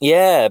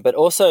 Yeah, but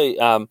also,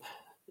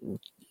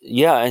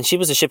 and she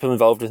was a ship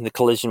involved in the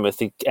collision with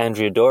the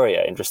Andrea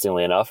Doria,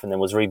 interestingly enough, and then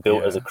was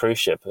rebuilt as a cruise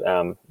ship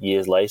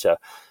years later.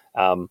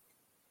 And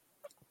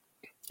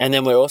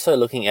then we're also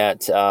looking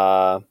at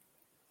some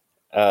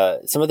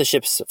of the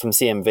ships from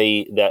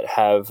CMV that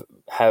have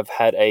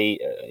had a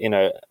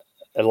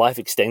life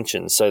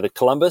extension. So the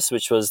Columbus,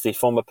 which was the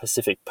former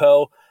Pacific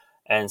Pearl,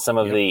 and some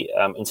of the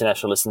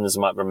international listeners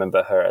might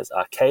remember her as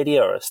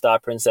Arcadia or a Star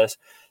Princess.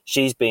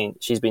 She's been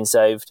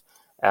saved.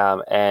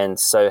 And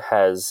so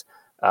has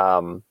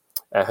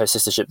her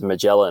sister ship, the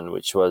Magellan,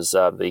 which was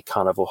the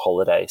Carnival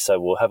Holiday. So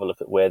we'll have a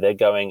look at where they're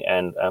going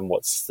and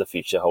what's the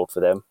future hold for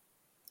them.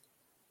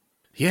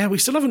 Yeah, we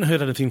still haven't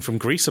heard anything from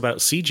Greece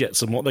about Sea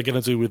Jets and what they're going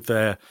to do with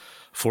their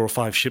 4 or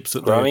 5 ships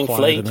that growing they're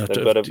fleet. They've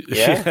got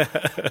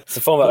it's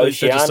the former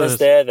Oceanus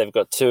there. They've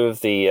got 2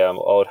 of the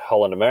old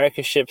Holland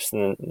America ships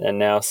and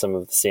now some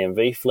of the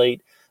CMV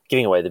fleet.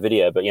 giving away the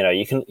video, but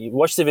you can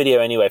watch the video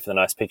anyway for the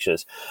nice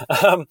pictures.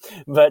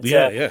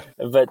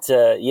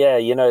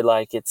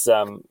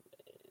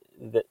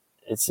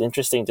 It's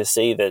interesting to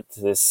see that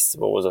this it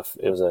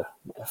was a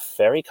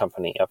ferry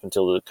company up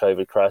until the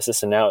COVID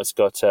crisis, and now it's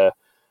got a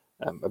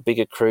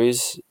bigger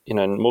cruise,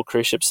 more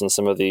cruise ships than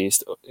some of the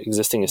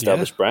existing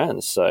established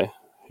brands. So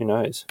who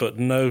knows? But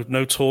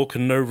no talk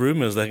and no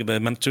rumors. They're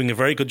doing a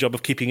very good job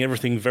of keeping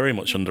everything very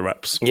much under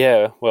wraps.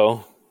 Yeah,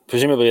 well,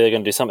 presumably they're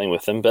going to do something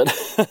with them. But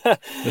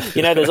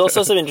there's all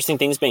sorts of interesting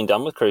things being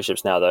done with cruise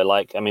ships now, though.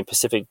 Like,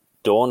 Pacific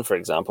Dawn, for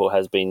example,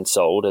 has been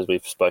sold, as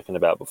we've spoken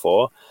about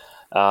before.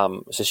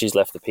 So she's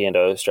left the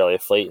P&O Australia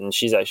fleet, and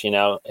she's actually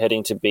now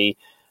heading to be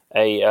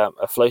a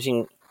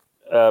floating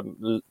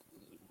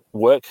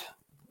work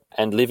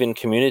and live in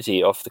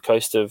community off the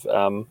coast of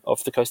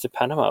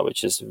Panama,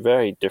 which is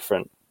very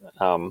different.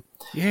 Was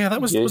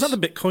that the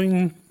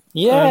Bitcoin?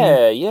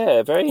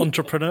 Very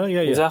entrepreneur.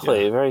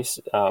 Exactly. Very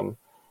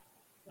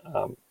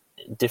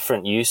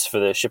different use for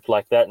the ship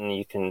like that, and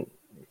you can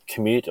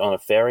commute on a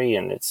ferry,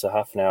 and it's a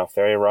half an hour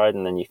ferry ride,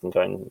 and then you can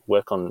go and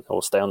work on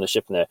or stay on the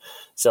ship, and they're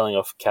selling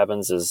off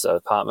cabins as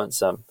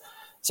apartments. I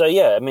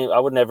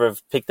would never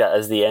have picked that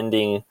as the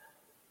ending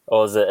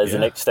or as the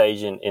next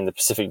stage in the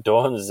Pacific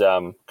Dawn's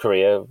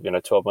career.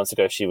 12 months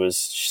ago, she was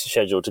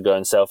scheduled to go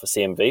and sail for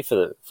CMV for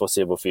the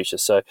foreseeable future.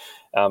 So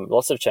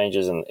lots of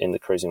changes in the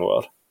cruising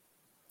world.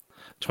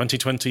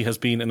 2020 has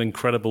been an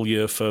incredible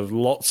year for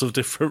lots of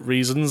different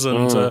reasons,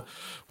 and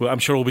I'm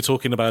sure we'll be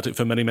talking about it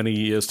for many, many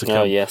years to come.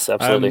 Oh, yes,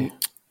 absolutely.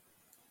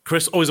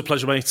 Chris, always a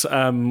pleasure, mate.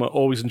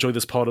 Always enjoy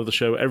this part of the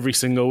show every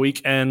single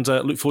week, and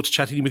look forward to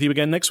chatting with you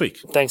again next week.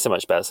 Thanks so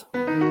much, Baz.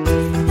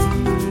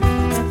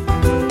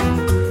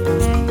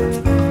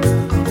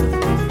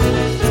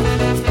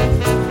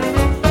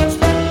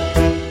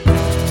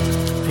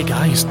 Hey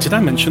guys, did I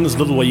mention there's a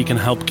little way you can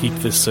help keep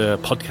this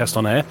podcast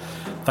on air?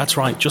 That's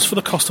right, just for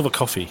the cost of a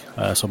coffee,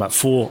 so about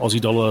 $4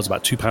 Aussie dollars,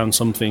 about £2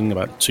 something,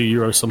 about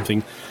 €2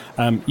 something,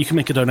 you can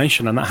make a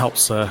donation, and that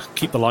helps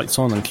keep the lights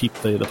on and keep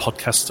the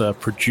podcast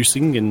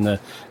producing in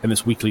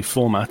this weekly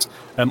format.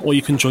 Or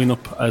you can join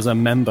up as a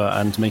member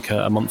and make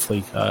a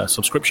monthly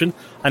subscription,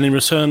 and in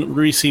return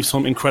receive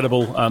some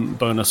incredible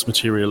bonus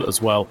material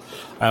as well.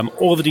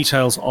 All the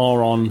details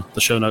are on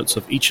the show notes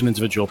of each and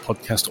individual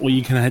podcast, or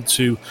you can head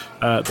to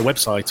the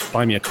website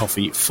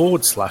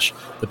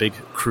buymeacoffee.com/The Big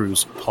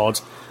Cruise Pod.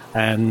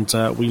 And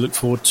we look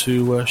forward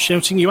to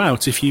shouting you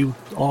out if you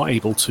are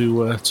able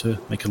to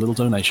make a little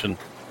donation.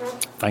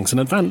 Thanks in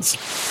advance.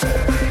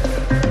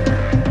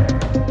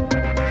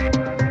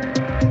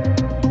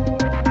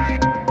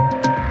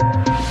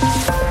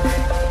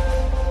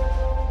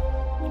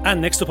 And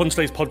next up on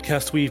today's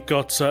podcast, we've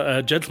got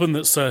a gentleman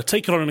that's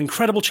taken on an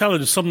incredible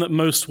challenge, something that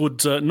most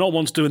would not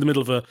want to do in the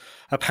middle of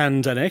a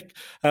pandemic.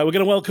 We're going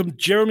to welcome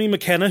Jeremy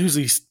McKenna, who's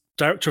the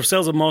Director of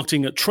Sales and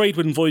Marketing at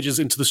Tradewind Voyages,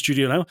 into the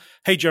studio now.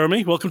 Hey,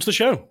 Jeremy, welcome to the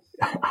show.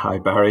 Hi,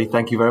 Barry.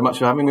 Thank you very much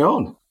for having me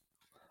on.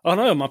 Oh,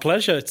 no, my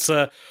pleasure. It's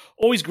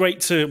always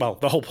great the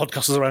whole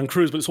podcast is around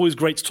cruise, but it's always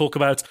great to talk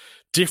about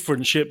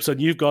different ships,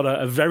 and you've got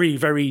a very,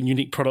 very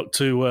unique product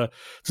to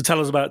tell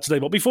us about today.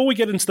 But before we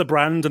get into the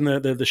brand and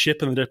the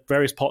ship and the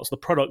various parts of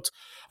the product,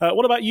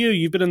 what about you?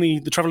 You've been in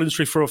the travel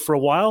industry for a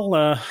while.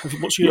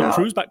 What's your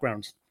cruise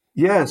background?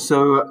 Yeah,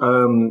 so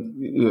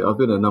I've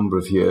been a number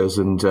of years,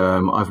 and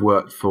I've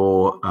worked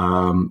for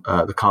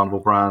the Carnival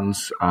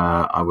brands.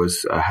 I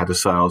was head of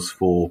sales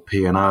for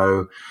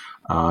P&O.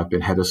 I've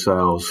been head of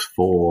sales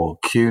for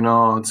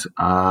Cunard,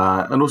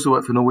 and also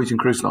worked for Norwegian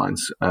Cruise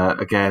Lines,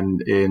 again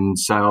in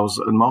sales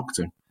and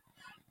marketing.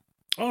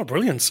 Oh,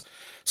 brilliant.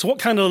 So what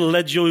kind of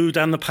led you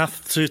down the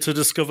path to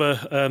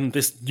discover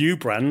this new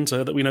brand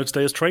that we know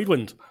today as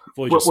Tradewind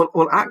Voyages?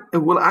 Well,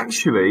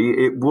 actually,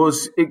 it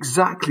was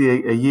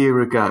exactly a year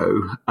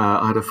ago.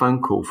 I had a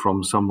phone call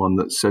from someone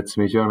that said to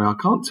me, Jeremy, I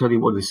can't tell you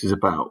what this is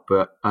about,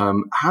 but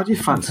how do you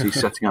fancy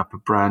setting up a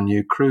brand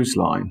new cruise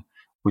line?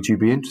 Would you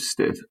be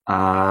interested?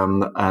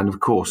 And of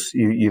course,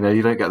 you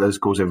don't get those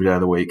calls every day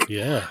of the week.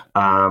 Yeah.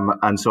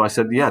 And so I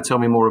said, yeah, tell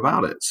me more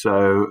about it.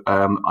 So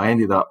I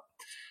ended up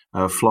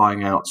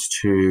flying out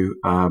to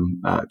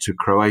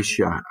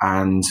Croatia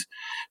and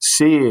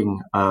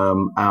seeing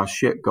our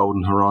ship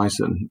Golden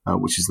Horizon,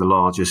 which is the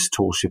largest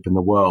tall ship in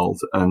the world,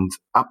 and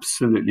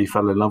absolutely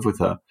fell in love with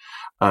her,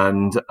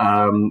 and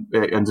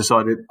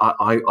decided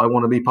I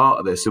want to be part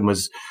of this, and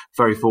was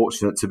very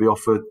fortunate to be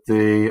offered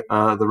the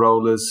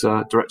role as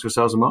Director of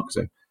Sales and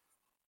Marketing.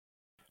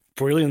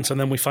 Brilliant. And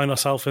then we find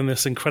ourselves in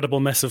this incredible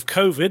mess of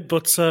COVID,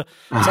 but sounds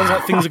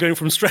like things are going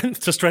from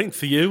strength to strength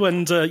for you,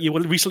 and you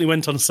recently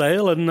went on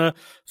sale, and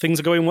things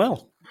are going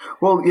well.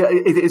 Well, yeah,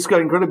 it's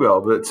going incredibly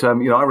well. But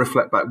I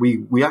reflect back.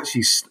 We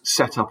actually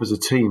set up as a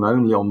team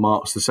only on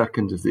March the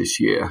 2nd of this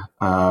year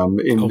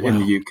in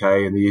the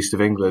UK in the east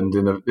of England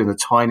in a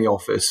tiny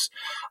office,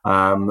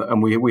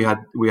 and we had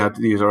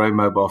to use our own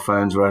mobile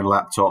phones, our own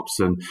laptops,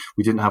 and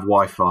we didn't have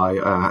Wi-Fi.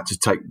 I had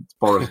to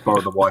borrow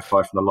the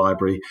Wi-Fi from the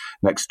library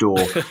next door,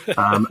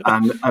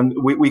 and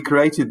we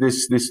created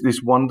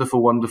this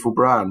wonderful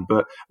brand.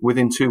 But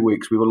within 2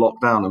 weeks, we were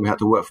locked down and we had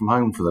to work from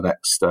home for the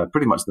next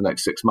pretty much the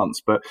next 6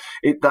 months. But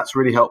that's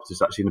really helped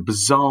us actually in a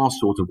bizarre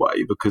sort of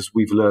way, because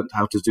we've learned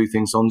how to do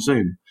things on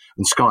Zoom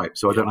and Skype.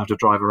 So I don't have to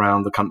drive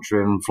around the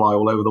country and fly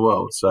all over the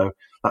world. So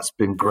that's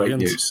been great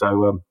news.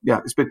 So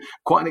it's been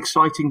quite an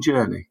exciting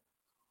journey.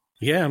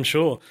 Yeah, I'm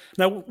sure.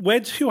 Now,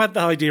 who had the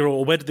idea,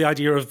 or where did the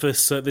idea of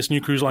this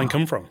new cruise line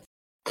come from?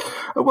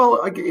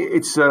 Well,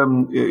 it's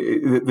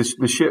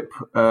the ship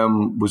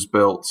was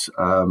built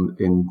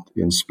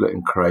in Split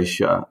in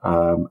Croatia.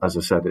 As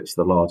I said, it's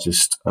the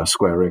largest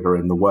square rigger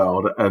in the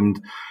world,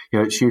 and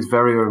she's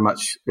very, very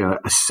much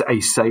a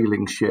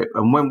sailing ship.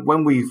 And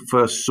when we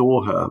first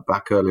saw her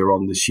back earlier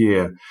on this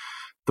year,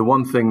 the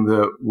one thing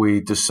that we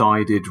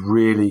decided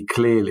really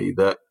clearly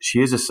that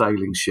she is a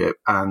sailing ship,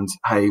 and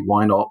hey,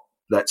 why not?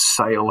 Let's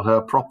sail her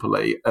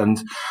properly.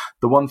 And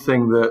the one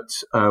thing that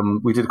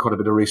we did quite a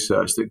bit of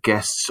research that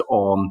guests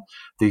on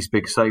these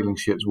big sailing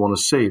ships want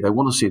to see. They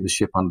want to see the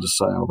ship under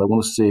sail. They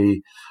want to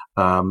see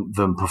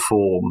them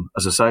perform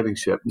as a sailing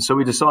ship. And so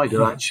we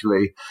decided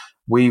actually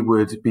we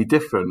would be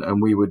different,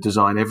 and we would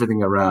design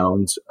everything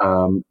around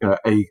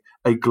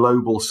a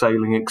global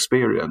sailing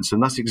experience.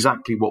 And that's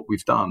exactly what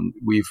we've done.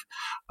 We've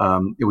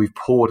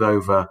poured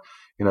over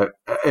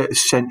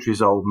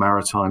centuries old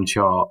maritime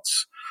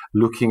charts,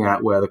 looking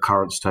at where the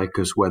currents take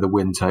us, where the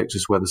wind takes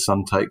us, where the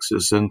sun takes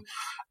us. And,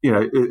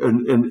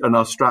 and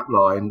our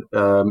strapline,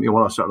 one of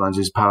our straplines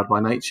is powered by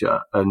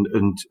nature and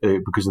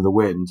because of the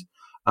wind.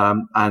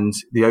 And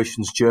the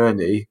ocean's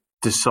journey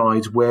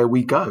decides where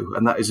we go.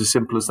 And that is as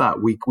simple as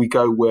that. We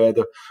go where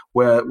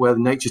the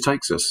nature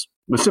takes us.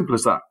 As simple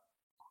as that.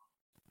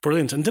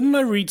 Brilliant. And didn't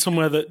I read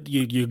somewhere that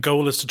your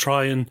goal is to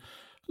try and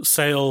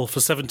sail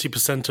for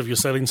 70% of your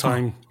sailing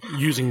time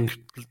using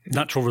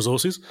natural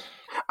resources?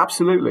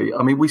 Absolutely.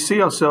 I mean, we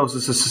see ourselves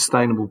as a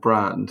sustainable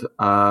brand,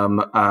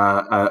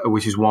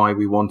 which is why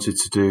we wanted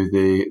to do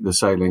the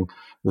sailing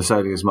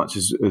as much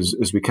as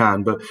we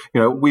can. But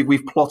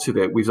we've plotted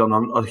it. We've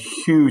done a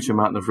huge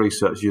amount of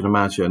research, you'd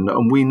imagine,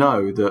 and we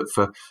know that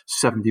for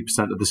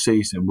 70% of the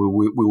season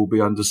we will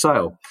be under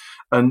sail.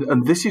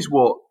 And this is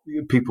what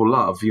people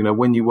love.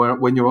 When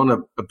you're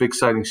on a big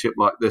sailing ship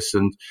like this,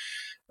 and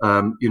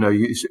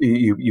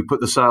you put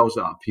the sails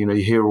up, you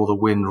hear all the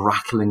wind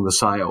rattling the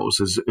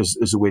sails as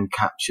the wind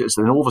captures.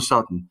 And then all of a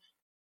sudden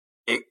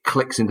it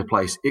clicks into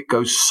place. It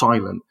goes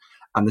silent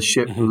and the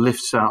ship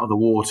lifts out of the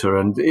water.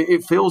 And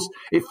it feels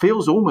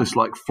almost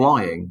like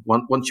flying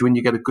when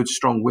you get a good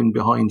strong wind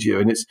behind you.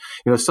 And it's,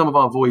 some of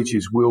our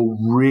voyages will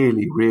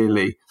really,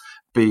 really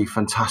be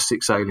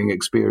fantastic sailing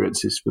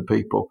experiences for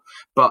people,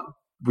 but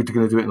we're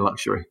going to do it in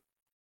luxury.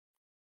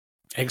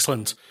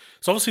 Excellent.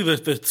 So obviously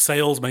the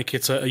sails make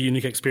it a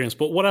unique experience,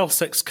 but what else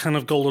sets kind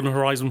of Golden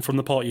Horizon from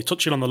the part? You're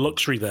touching on the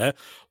luxury there.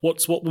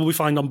 What will we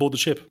find on board the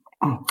ship?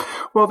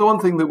 Well, the one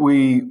thing that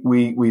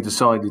we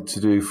decided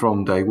to do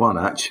from day one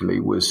actually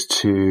was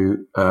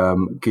to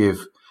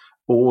give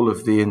all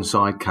of the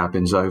inside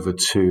cabins over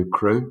to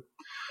crew,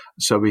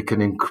 so we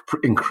can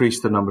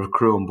increase the number of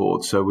crew on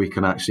board, so we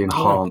can actually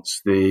enhance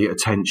the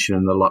attention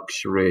and the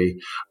luxury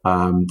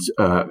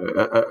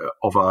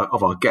of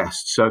our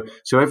guests.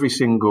 So every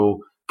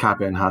single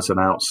cabin has an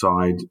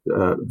outside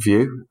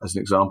view. As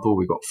an example,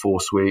 we've got 4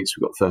 suites,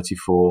 we've got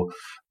 34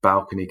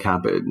 balcony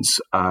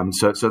cabins.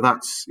 So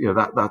that's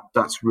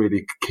that's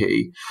really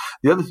key.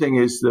 The other thing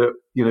is that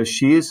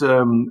she is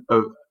a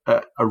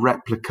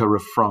replica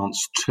of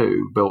France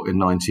 2, built in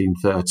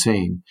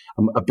 1913,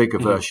 a bigger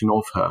version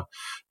of her.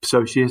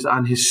 So she is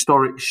an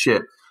historic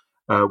ship.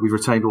 We've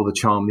retained all the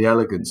charm, the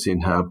elegance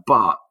in her,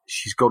 but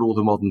she's got all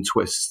the modern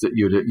twists that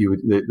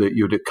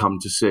you'd come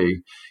to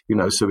see.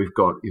 So we've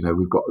got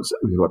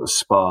a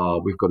spa,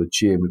 we've got a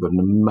gym, we've got an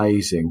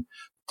amazing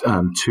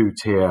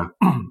 2-tier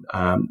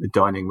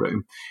dining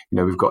room.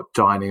 We've got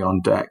dining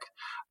on deck.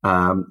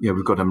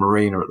 We've got a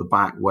marina at the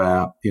back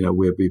where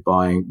we're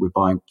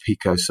buying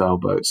Pico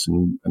sailboats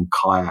and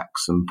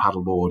kayaks and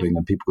paddleboarding,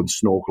 and people can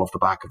snorkel off the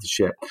back of the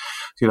ship.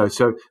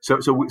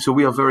 So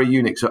we are very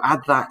unique. So add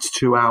that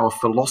to our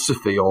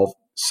philosophy of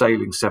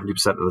sailing 70%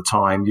 of the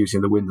time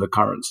using the wind and the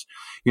currents.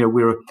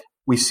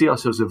 We see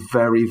ourselves as a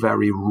very,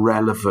 very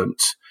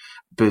relevant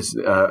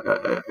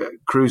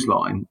cruise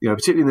line.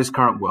 Particularly in this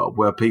current world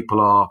where people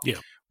are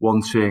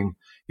wanting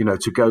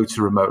to go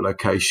to remote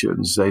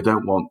locations. They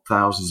don't want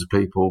thousands of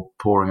people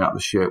pouring out the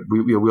ship.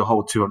 We'll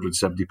hold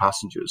 270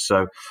 passengers.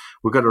 So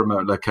we've got a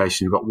remote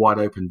location. You've got wide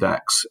open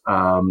decks,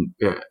 and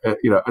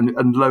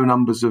low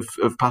numbers of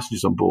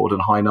passengers on board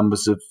and high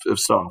numbers of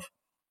staff.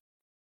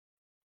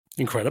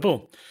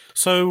 Incredible.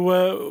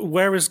 So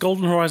where is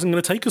Golden Horizon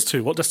going to take us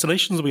to? What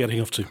destinations are we heading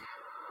off to?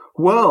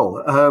 She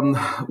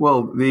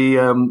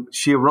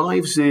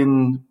arrives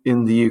in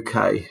the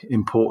UK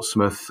in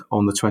Portsmouth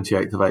on the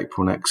 28th of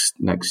April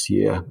next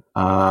year,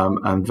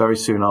 and very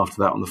soon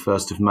after that, on the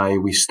 1st of May,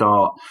 we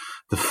start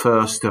the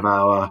first of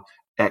our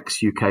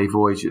ex-UK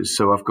voyages.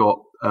 So I've got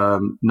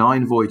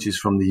 9 voyages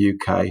from the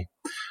UK,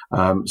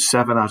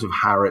 7 out of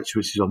Harwich,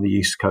 which is on the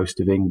east coast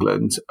of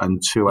England,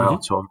 and 2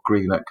 out of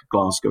Greenock,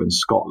 Glasgow, in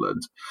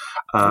Scotland.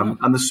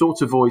 And the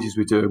sort of voyages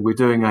we're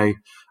doing a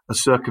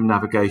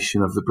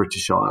circumnavigation of the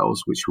British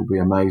Isles, which will be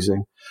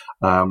amazing.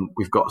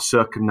 We've got a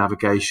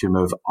circumnavigation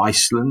of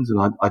Iceland,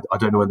 and I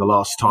don't know when the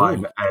last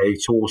time a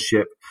tall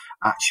ship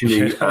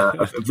actually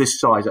of this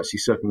size actually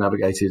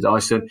circumnavigated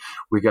Iceland.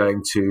 We're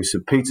going to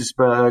St.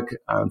 Petersburg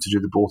to do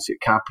the Baltic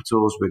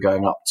capitals. We're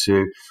going up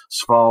to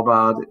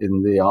Svalbard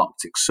in the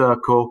Arctic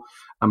Circle.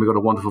 And we've got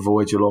a wonderful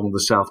voyage along the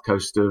south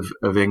coast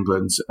of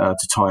England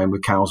to tie in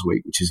with Cowes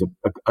Week, which is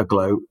a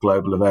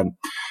global event.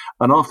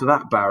 And after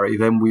that, Barry,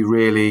 then we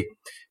really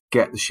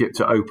get the ship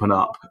to open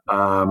up,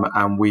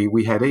 and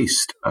we head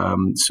east.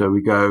 So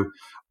we go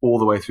all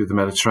the way through the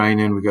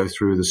Mediterranean. We go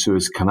through the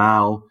Suez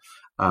Canal.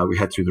 We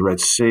head through the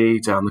Red Sea,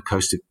 down the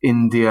coast of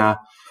India,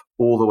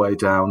 all the way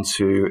down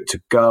to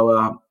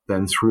Goa,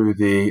 then through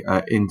the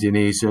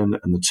Indonesian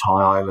and the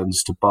Thai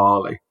islands to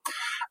Bali.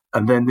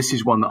 And then this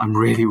is one that I'm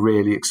really,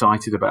 really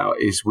excited about,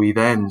 is we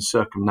then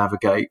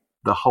circumnavigate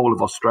the whole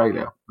of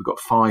Australia. We've got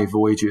 5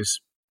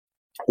 voyages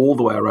all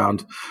the way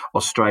around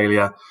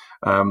Australia,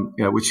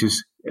 which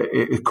is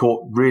it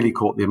really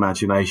caught the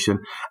imagination.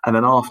 And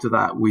then after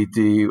that, we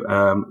do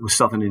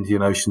Southern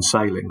Indian Ocean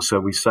sailing. So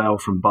we sail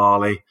from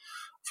Bali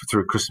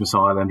through Christmas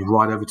Island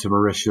right over to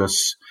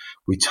Mauritius.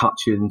 We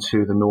touch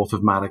into the north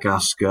of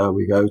Madagascar.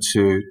 We go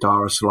to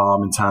Dar es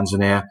Salaam in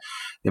Tanzania.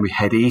 Then we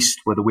head east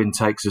where the wind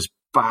takes us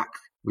back.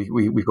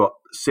 We've got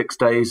 6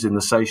 days in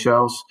the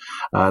Seychelles.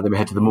 Then we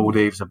head to the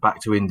Maldives and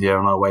back to India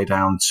on our way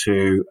down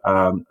to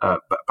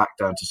back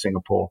down to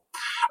Singapore.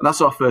 And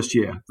that's our first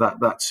year.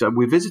 That's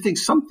we're visiting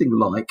something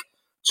like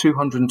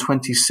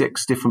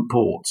 226 different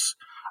ports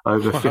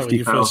over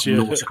 50,000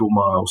 nautical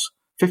miles.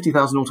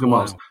 50,000 nautical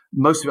miles,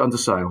 most of it under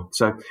sail.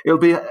 So it'll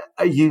be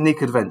a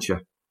unique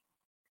adventure.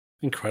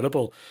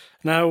 Incredible.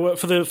 Now,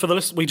 for the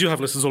list, we do have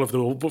listeners all over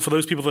the world, but for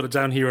those people that are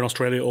down here in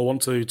Australia or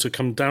want to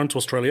come down to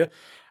Australia,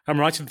 I'm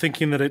right in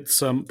thinking that it's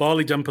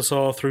Bali,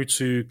 Denpasar through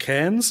to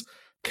Cairns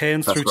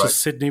through to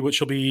Sydney, which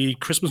will be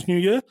Christmas, New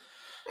Year.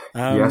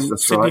 Yes,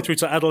 that's Sydney right. through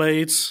to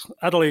Adelaide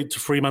to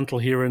Fremantle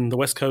here in the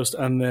West Coast,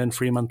 and then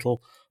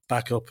Fremantle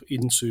back up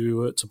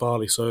into to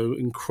Bali. So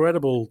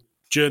incredible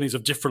journeys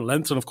of different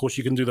lengths, and of course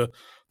you can do the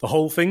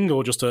whole thing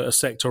or just a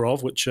sector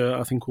of, which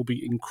I think will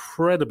be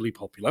incredibly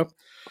popular.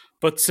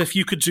 But if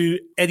you could do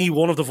any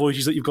one of the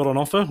voyages that you've got on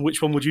offer,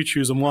 which one would you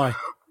choose and why?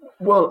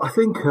 Well, I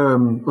think they're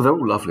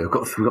all lovely. We've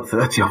got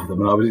 30 of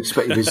them, and I would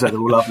expect you to say they're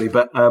all lovely.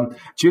 But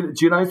do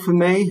you know, for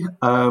me,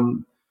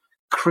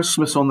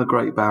 Christmas on the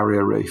Great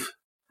Barrier Reef.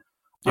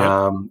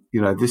 Yeah.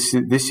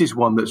 This is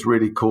one that's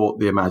really caught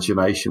the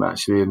imagination,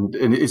 actually, and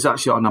it's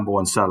actually our number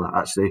one seller.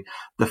 Actually,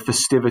 the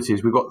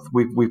festivities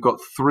we've got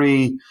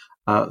 3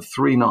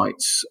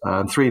 nights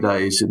and 3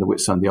 days in the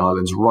Whitsunday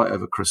Islands right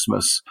over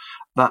Christmas.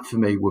 That for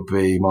me would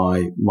be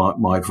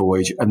my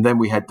voyage, and then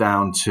we head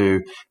down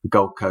to the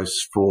Gold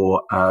Coast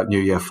for New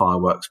Year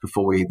fireworks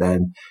before we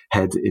then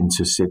head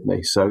into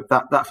Sydney. So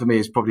that for me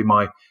is probably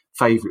my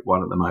favourite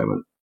one at the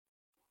moment.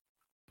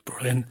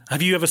 Brilliant.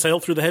 Have you ever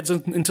sailed through the Heads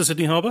into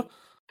Sydney Harbour?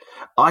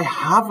 I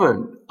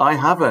haven't.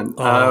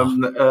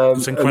 Oh,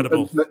 it's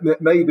incredible.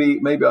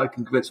 Maybe I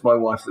can convince my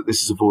wife that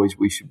this is a voyage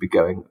we should be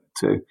going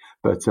to.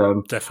 But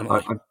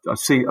definitely, I've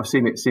seen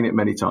it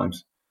many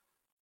times.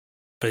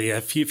 But yeah,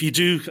 if you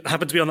do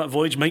happen to be on that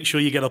voyage, make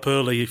sure you get up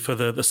early for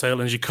the sail,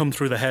 and as you come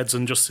through the Heads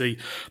and just see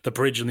the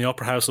bridge and the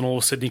Opera House and all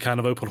of Sydney kind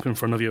of open up in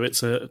front of you.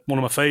 It's one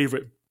of my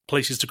favourite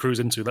places to cruise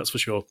into, that's for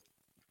sure.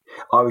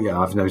 Oh yeah,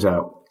 I've no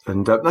doubt.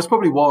 And that's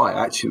probably why,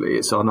 actually,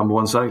 it's our number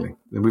one sailing.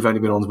 And we've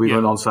been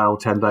on sail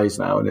 10 days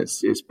now, and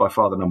it's by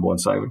far the number one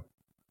sailing.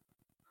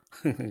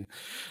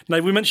 Now,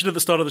 we mentioned at the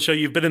start of the show,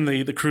 you've been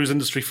in the cruise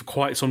industry for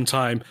quite some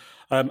time.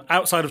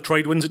 Outside of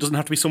Tradewinds, it doesn't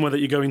have to be somewhere that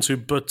you're going to,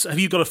 but have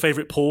you got a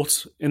favourite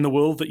port in the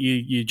world that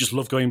you just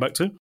love going back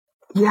to?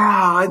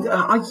 Yeah,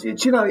 you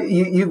told me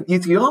you were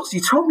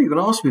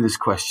going to ask me this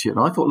question.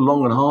 I thought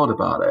long and hard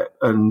about it.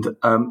 And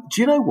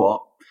do you know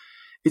what?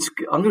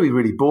 I'm going to be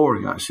really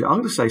boring, actually. I'm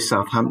going to say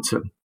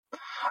Southampton.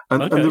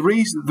 And the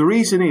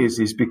reason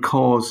is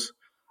because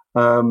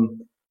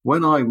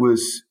when I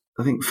was,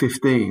 I think,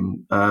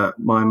 15,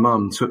 my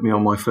mum took me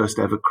on my first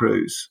ever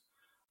cruise.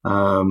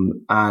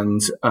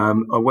 And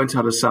I went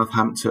out of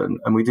Southampton,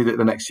 and we did it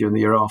the next year and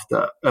the year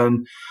after.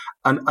 And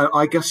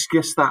I guess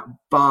that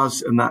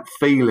buzz and that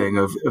feeling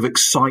of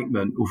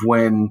excitement of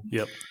when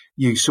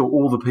you saw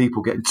all the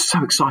people getting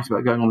so excited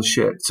about going on the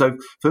ship. So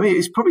for me,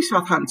 it's probably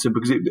Southampton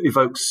because it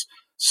evokes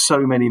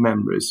so many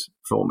memories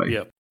for me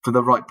for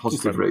the right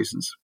positive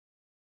reasons.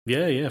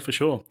 Yeah, for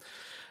sure.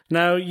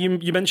 Now,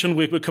 you mentioned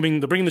we're bringing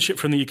the ship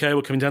from the UK,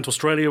 we're coming down to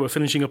Australia, we're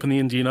finishing up in the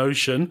Indian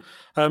Ocean.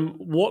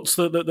 What's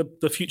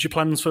the future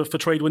plans for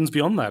Tradewinds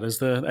beyond that? Is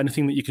there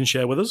anything that you can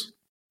share with us?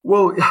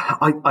 Well,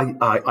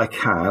 I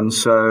can.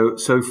 So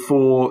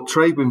for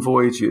Tradewind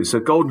Voyages,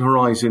 so Golden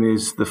Horizon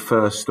is the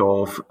first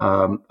of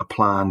a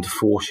planned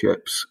 4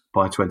 ships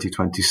by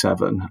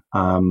 2027.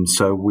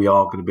 So we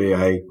are going to be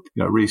a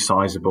really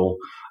sizable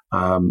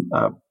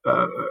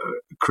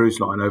cruise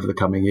line over the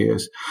coming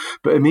years.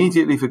 But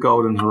immediately for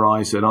Golden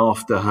Horizon,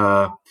 after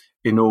her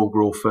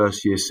inaugural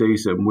first year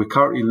season, we're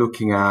currently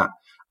looking at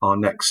our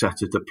next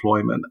set of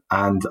deployment.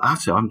 And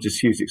actually, I'm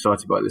just hugely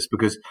excited about this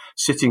because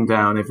sitting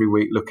down every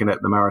week looking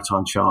at the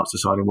Maritime charts,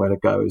 deciding where to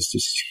go is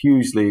just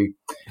hugely,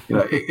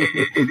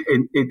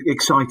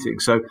 exciting.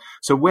 So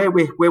where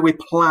we're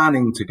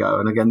planning to go,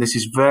 and again, this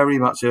is very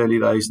much early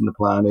days in the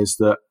plan, is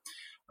that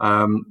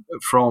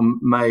from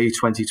May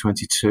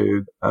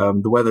 2022,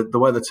 the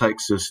weather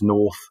takes us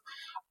north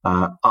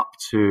up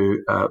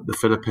to the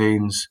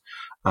Philippines.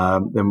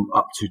 Then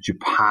up to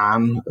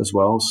Japan as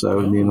well, so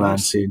in the inland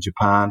sea in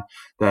Japan,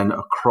 then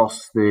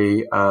across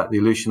the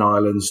Aleutian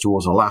Islands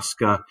towards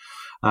Alaska,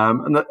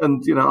 and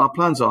our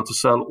plans are to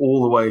sail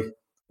all the way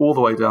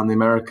down the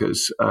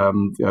Americas,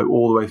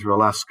 all the way through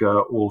Alaska,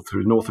 all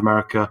through North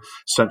America,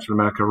 Central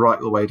America, right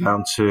the way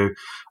down to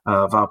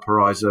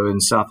Valparaiso in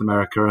South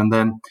America, and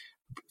then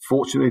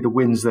fortunately the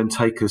winds then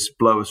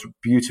blow us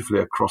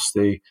beautifully across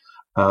the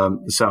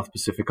South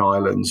Pacific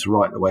Islands,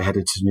 right the way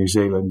headed to New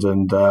Zealand.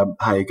 And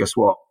hey, guess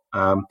what?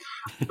 I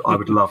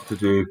would love to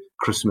do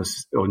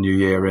Christmas or New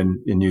Year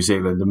in New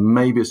Zealand and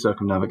maybe a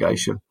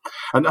circumnavigation.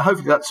 And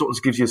hopefully that sort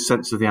of gives you a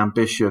sense of the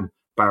ambition,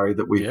 Barry,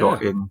 that we've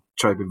got in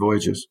Tradewind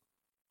Voyages.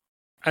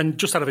 And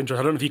just out of interest,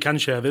 I don't know if you can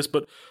share this,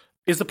 but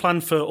is the plan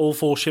for all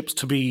 4 ships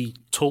to be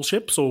tall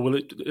ships, or will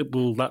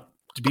that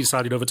be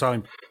decided over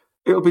time?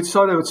 It'll be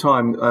decided over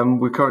time.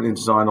 We're currently in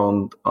design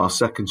on our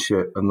second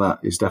ship, and that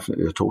is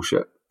definitely a tall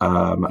ship.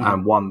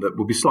 And one that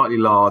will be slightly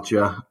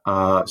larger,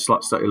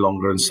 slightly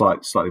longer, and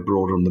slightly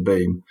broader on the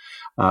beam.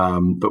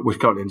 But we're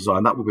currently in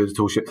design. That will be the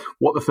tall ship.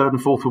 What the third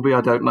and fourth will be,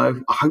 I don't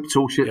know. I hope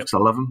tall ships, because I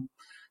love them.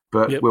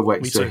 But we'll wait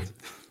and see.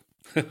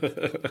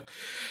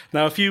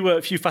 Now, a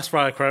few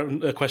fast-fire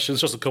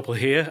questions, just a couple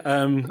here.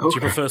 Do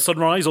you prefer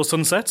sunrise or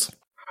sunset?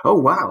 Oh,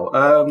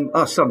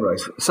 wow.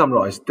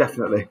 Sunrise,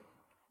 definitely.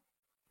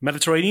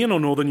 Mediterranean or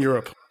Northern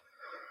Europe?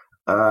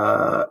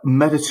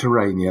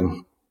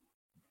 Mediterranean.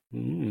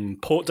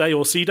 Port day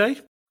or sea day?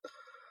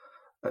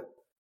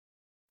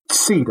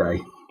 Sea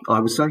day,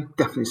 I would say.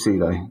 Definitely sea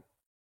day.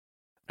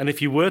 And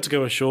if you were to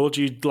go ashore,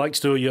 do you like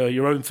to do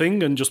your own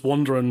thing and just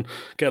wander and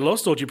get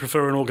lost, or do you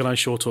prefer an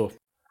organised shore tour?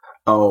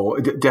 Oh,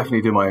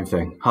 definitely do my own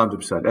thing.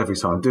 100%. Every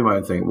time. Do my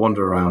own thing.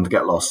 Wander around,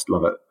 get lost.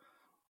 Love it.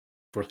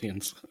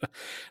 Brilliant.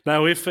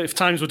 Now, if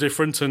times were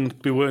different and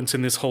we weren't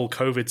in this whole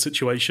COVID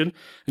situation,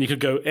 and you could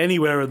go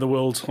anywhere in the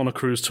world on a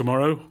cruise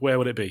tomorrow, where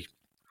would it be?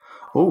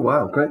 Oh,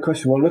 wow. Great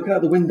question. Well, looking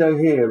out the window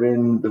here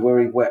in the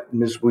very wet,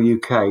 miserable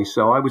UK,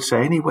 so I would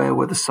say anywhere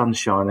where the sun's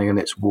shining and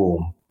it's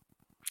warm.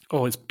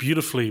 Oh, it's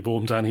beautifully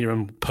warm down here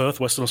in Perth,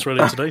 Western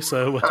Australia today.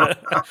 So,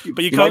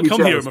 but you can't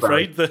come here, I'm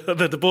afraid.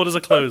 The borders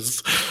are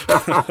closed.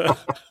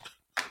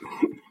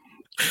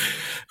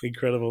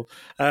 Incredible.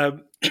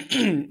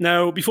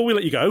 Now, before we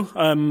let you go,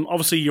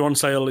 obviously you're on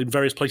sale in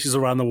various places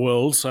around the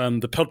world.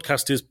 The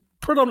podcast is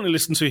predominantly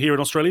listened to here in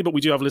Australia, but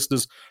we do have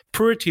listeners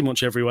pretty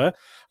much everywhere.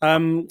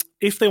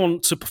 If they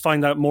want to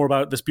find out more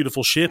about this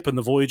beautiful ship and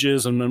the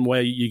voyages and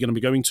where you're going to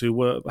be going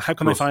to, how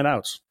can they find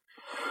out?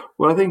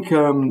 Well, I think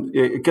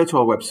go to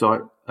our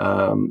website,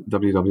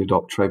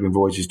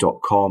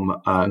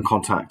 www.tradewindvoyages.com, and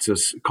contact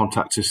us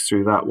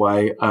through that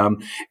way.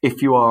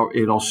 If you are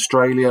in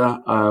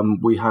Australia,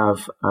 we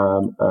have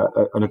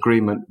an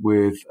agreement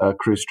with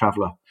Cruise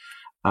Traveller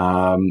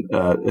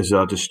as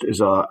our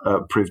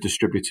approved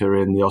distributor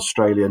in the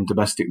Australian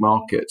domestic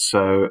market.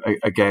 So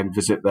again,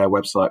 visit their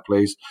website,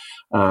 please.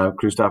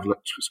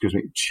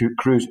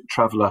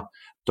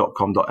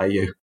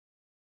 cruisetraveller.com.au.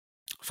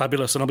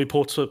 Fabulous. And I'll be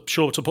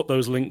sure to put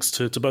those links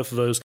to both of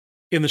those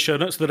in the show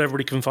notes so that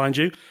everybody can find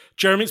you.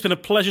 Jeremy, it's been a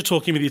pleasure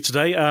talking with you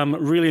today.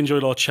 Really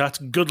enjoyed our chat.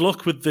 Good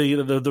luck with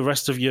the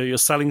rest of your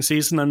sailing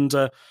season. And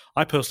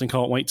I personally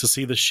can't wait to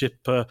see the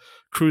ship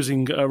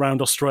cruising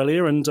around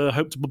Australia, and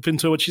hope to bump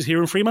into her when she's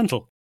here in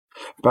Fremantle.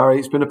 Barry,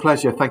 it's been a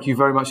pleasure. Thank you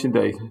very much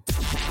indeed.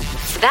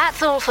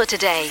 That's all for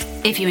today.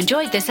 If you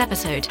enjoyed this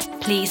episode,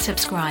 please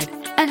subscribe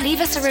and leave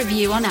us a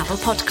review on Apple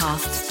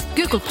Podcasts,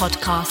 Google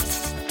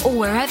Podcasts, or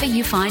wherever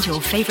you find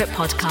your favourite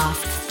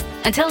podcasts.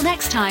 Until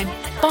next time,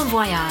 bon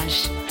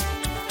voyage.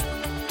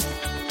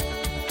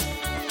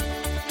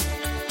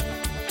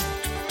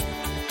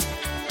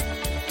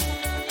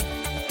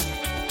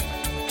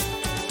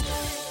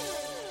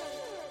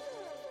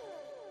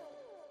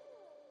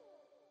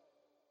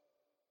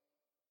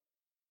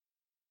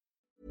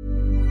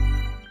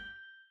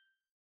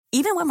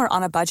 Even when we're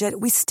on a budget,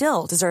 we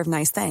still deserve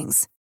nice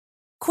things.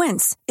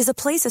 Quince is a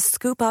place to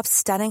scoop up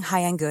stunning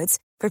high-end goods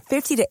for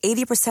 50 to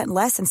 80%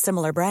 less than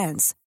similar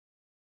brands.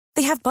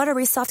 They have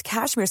buttery soft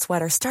cashmere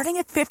sweaters starting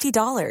at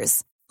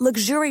 $50,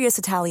 luxurious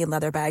Italian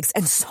leather bags,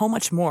 and so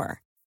much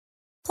more.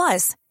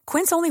 Plus,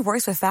 Quince only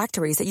works with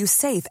factories that use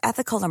safe,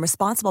 ethical, and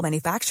responsible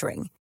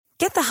manufacturing.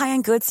 Get the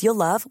high-end goods you'll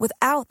love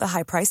without the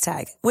high price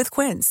tag with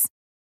Quince.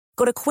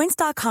 Go to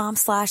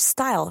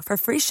quince.com/style for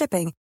free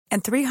shipping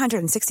and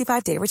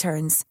 365-day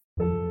returns.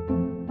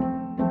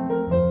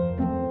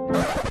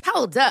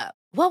 Hold up.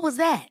 What was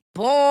that?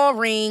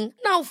 Boring.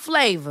 No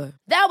flavor.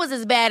 That was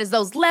as bad as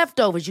those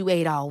leftovers you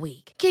ate all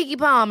week. Keke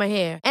Palmer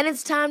here, and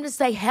it's time to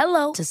say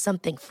hello to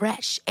something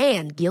fresh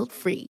and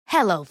guilt-free.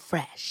 Hello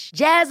Fresh.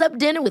 Jazz up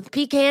dinner with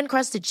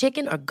pecan-crusted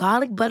chicken or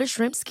garlic butter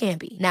shrimp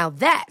scampi. Now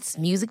that's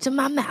music to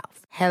my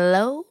mouth.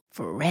 Hello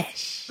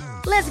Fresh.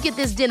 Let's get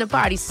this dinner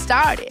party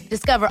started.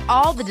 Discover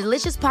all the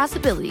delicious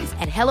possibilities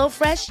at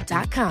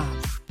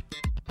hellofresh.com.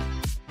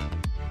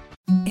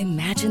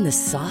 Imagine the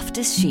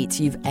softest sheets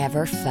you've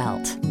ever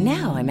felt.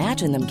 Now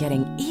imagine them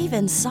getting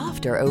even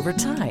softer over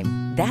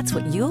time. That's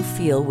what you'll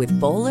feel with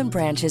Boll &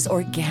 Branch's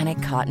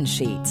organic cotton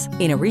sheets.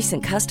 In a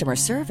recent customer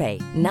survey,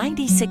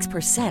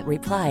 96%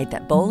 replied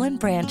that Boll &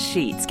 Branch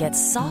sheets get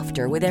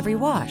softer with every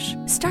wash.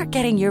 Start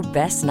getting your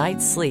best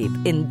night's sleep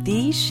in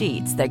these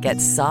sheets that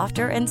get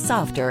softer and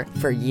softer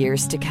for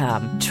years to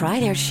come. Try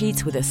their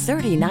sheets with a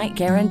 30-night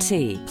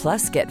guarantee.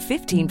 Plus, get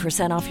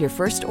 15% off your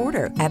first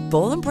order at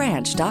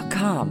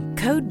bollandbranch.com.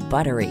 Code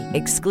BUTTERY.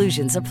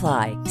 Exclusions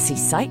apply. See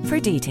site for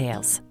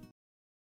details.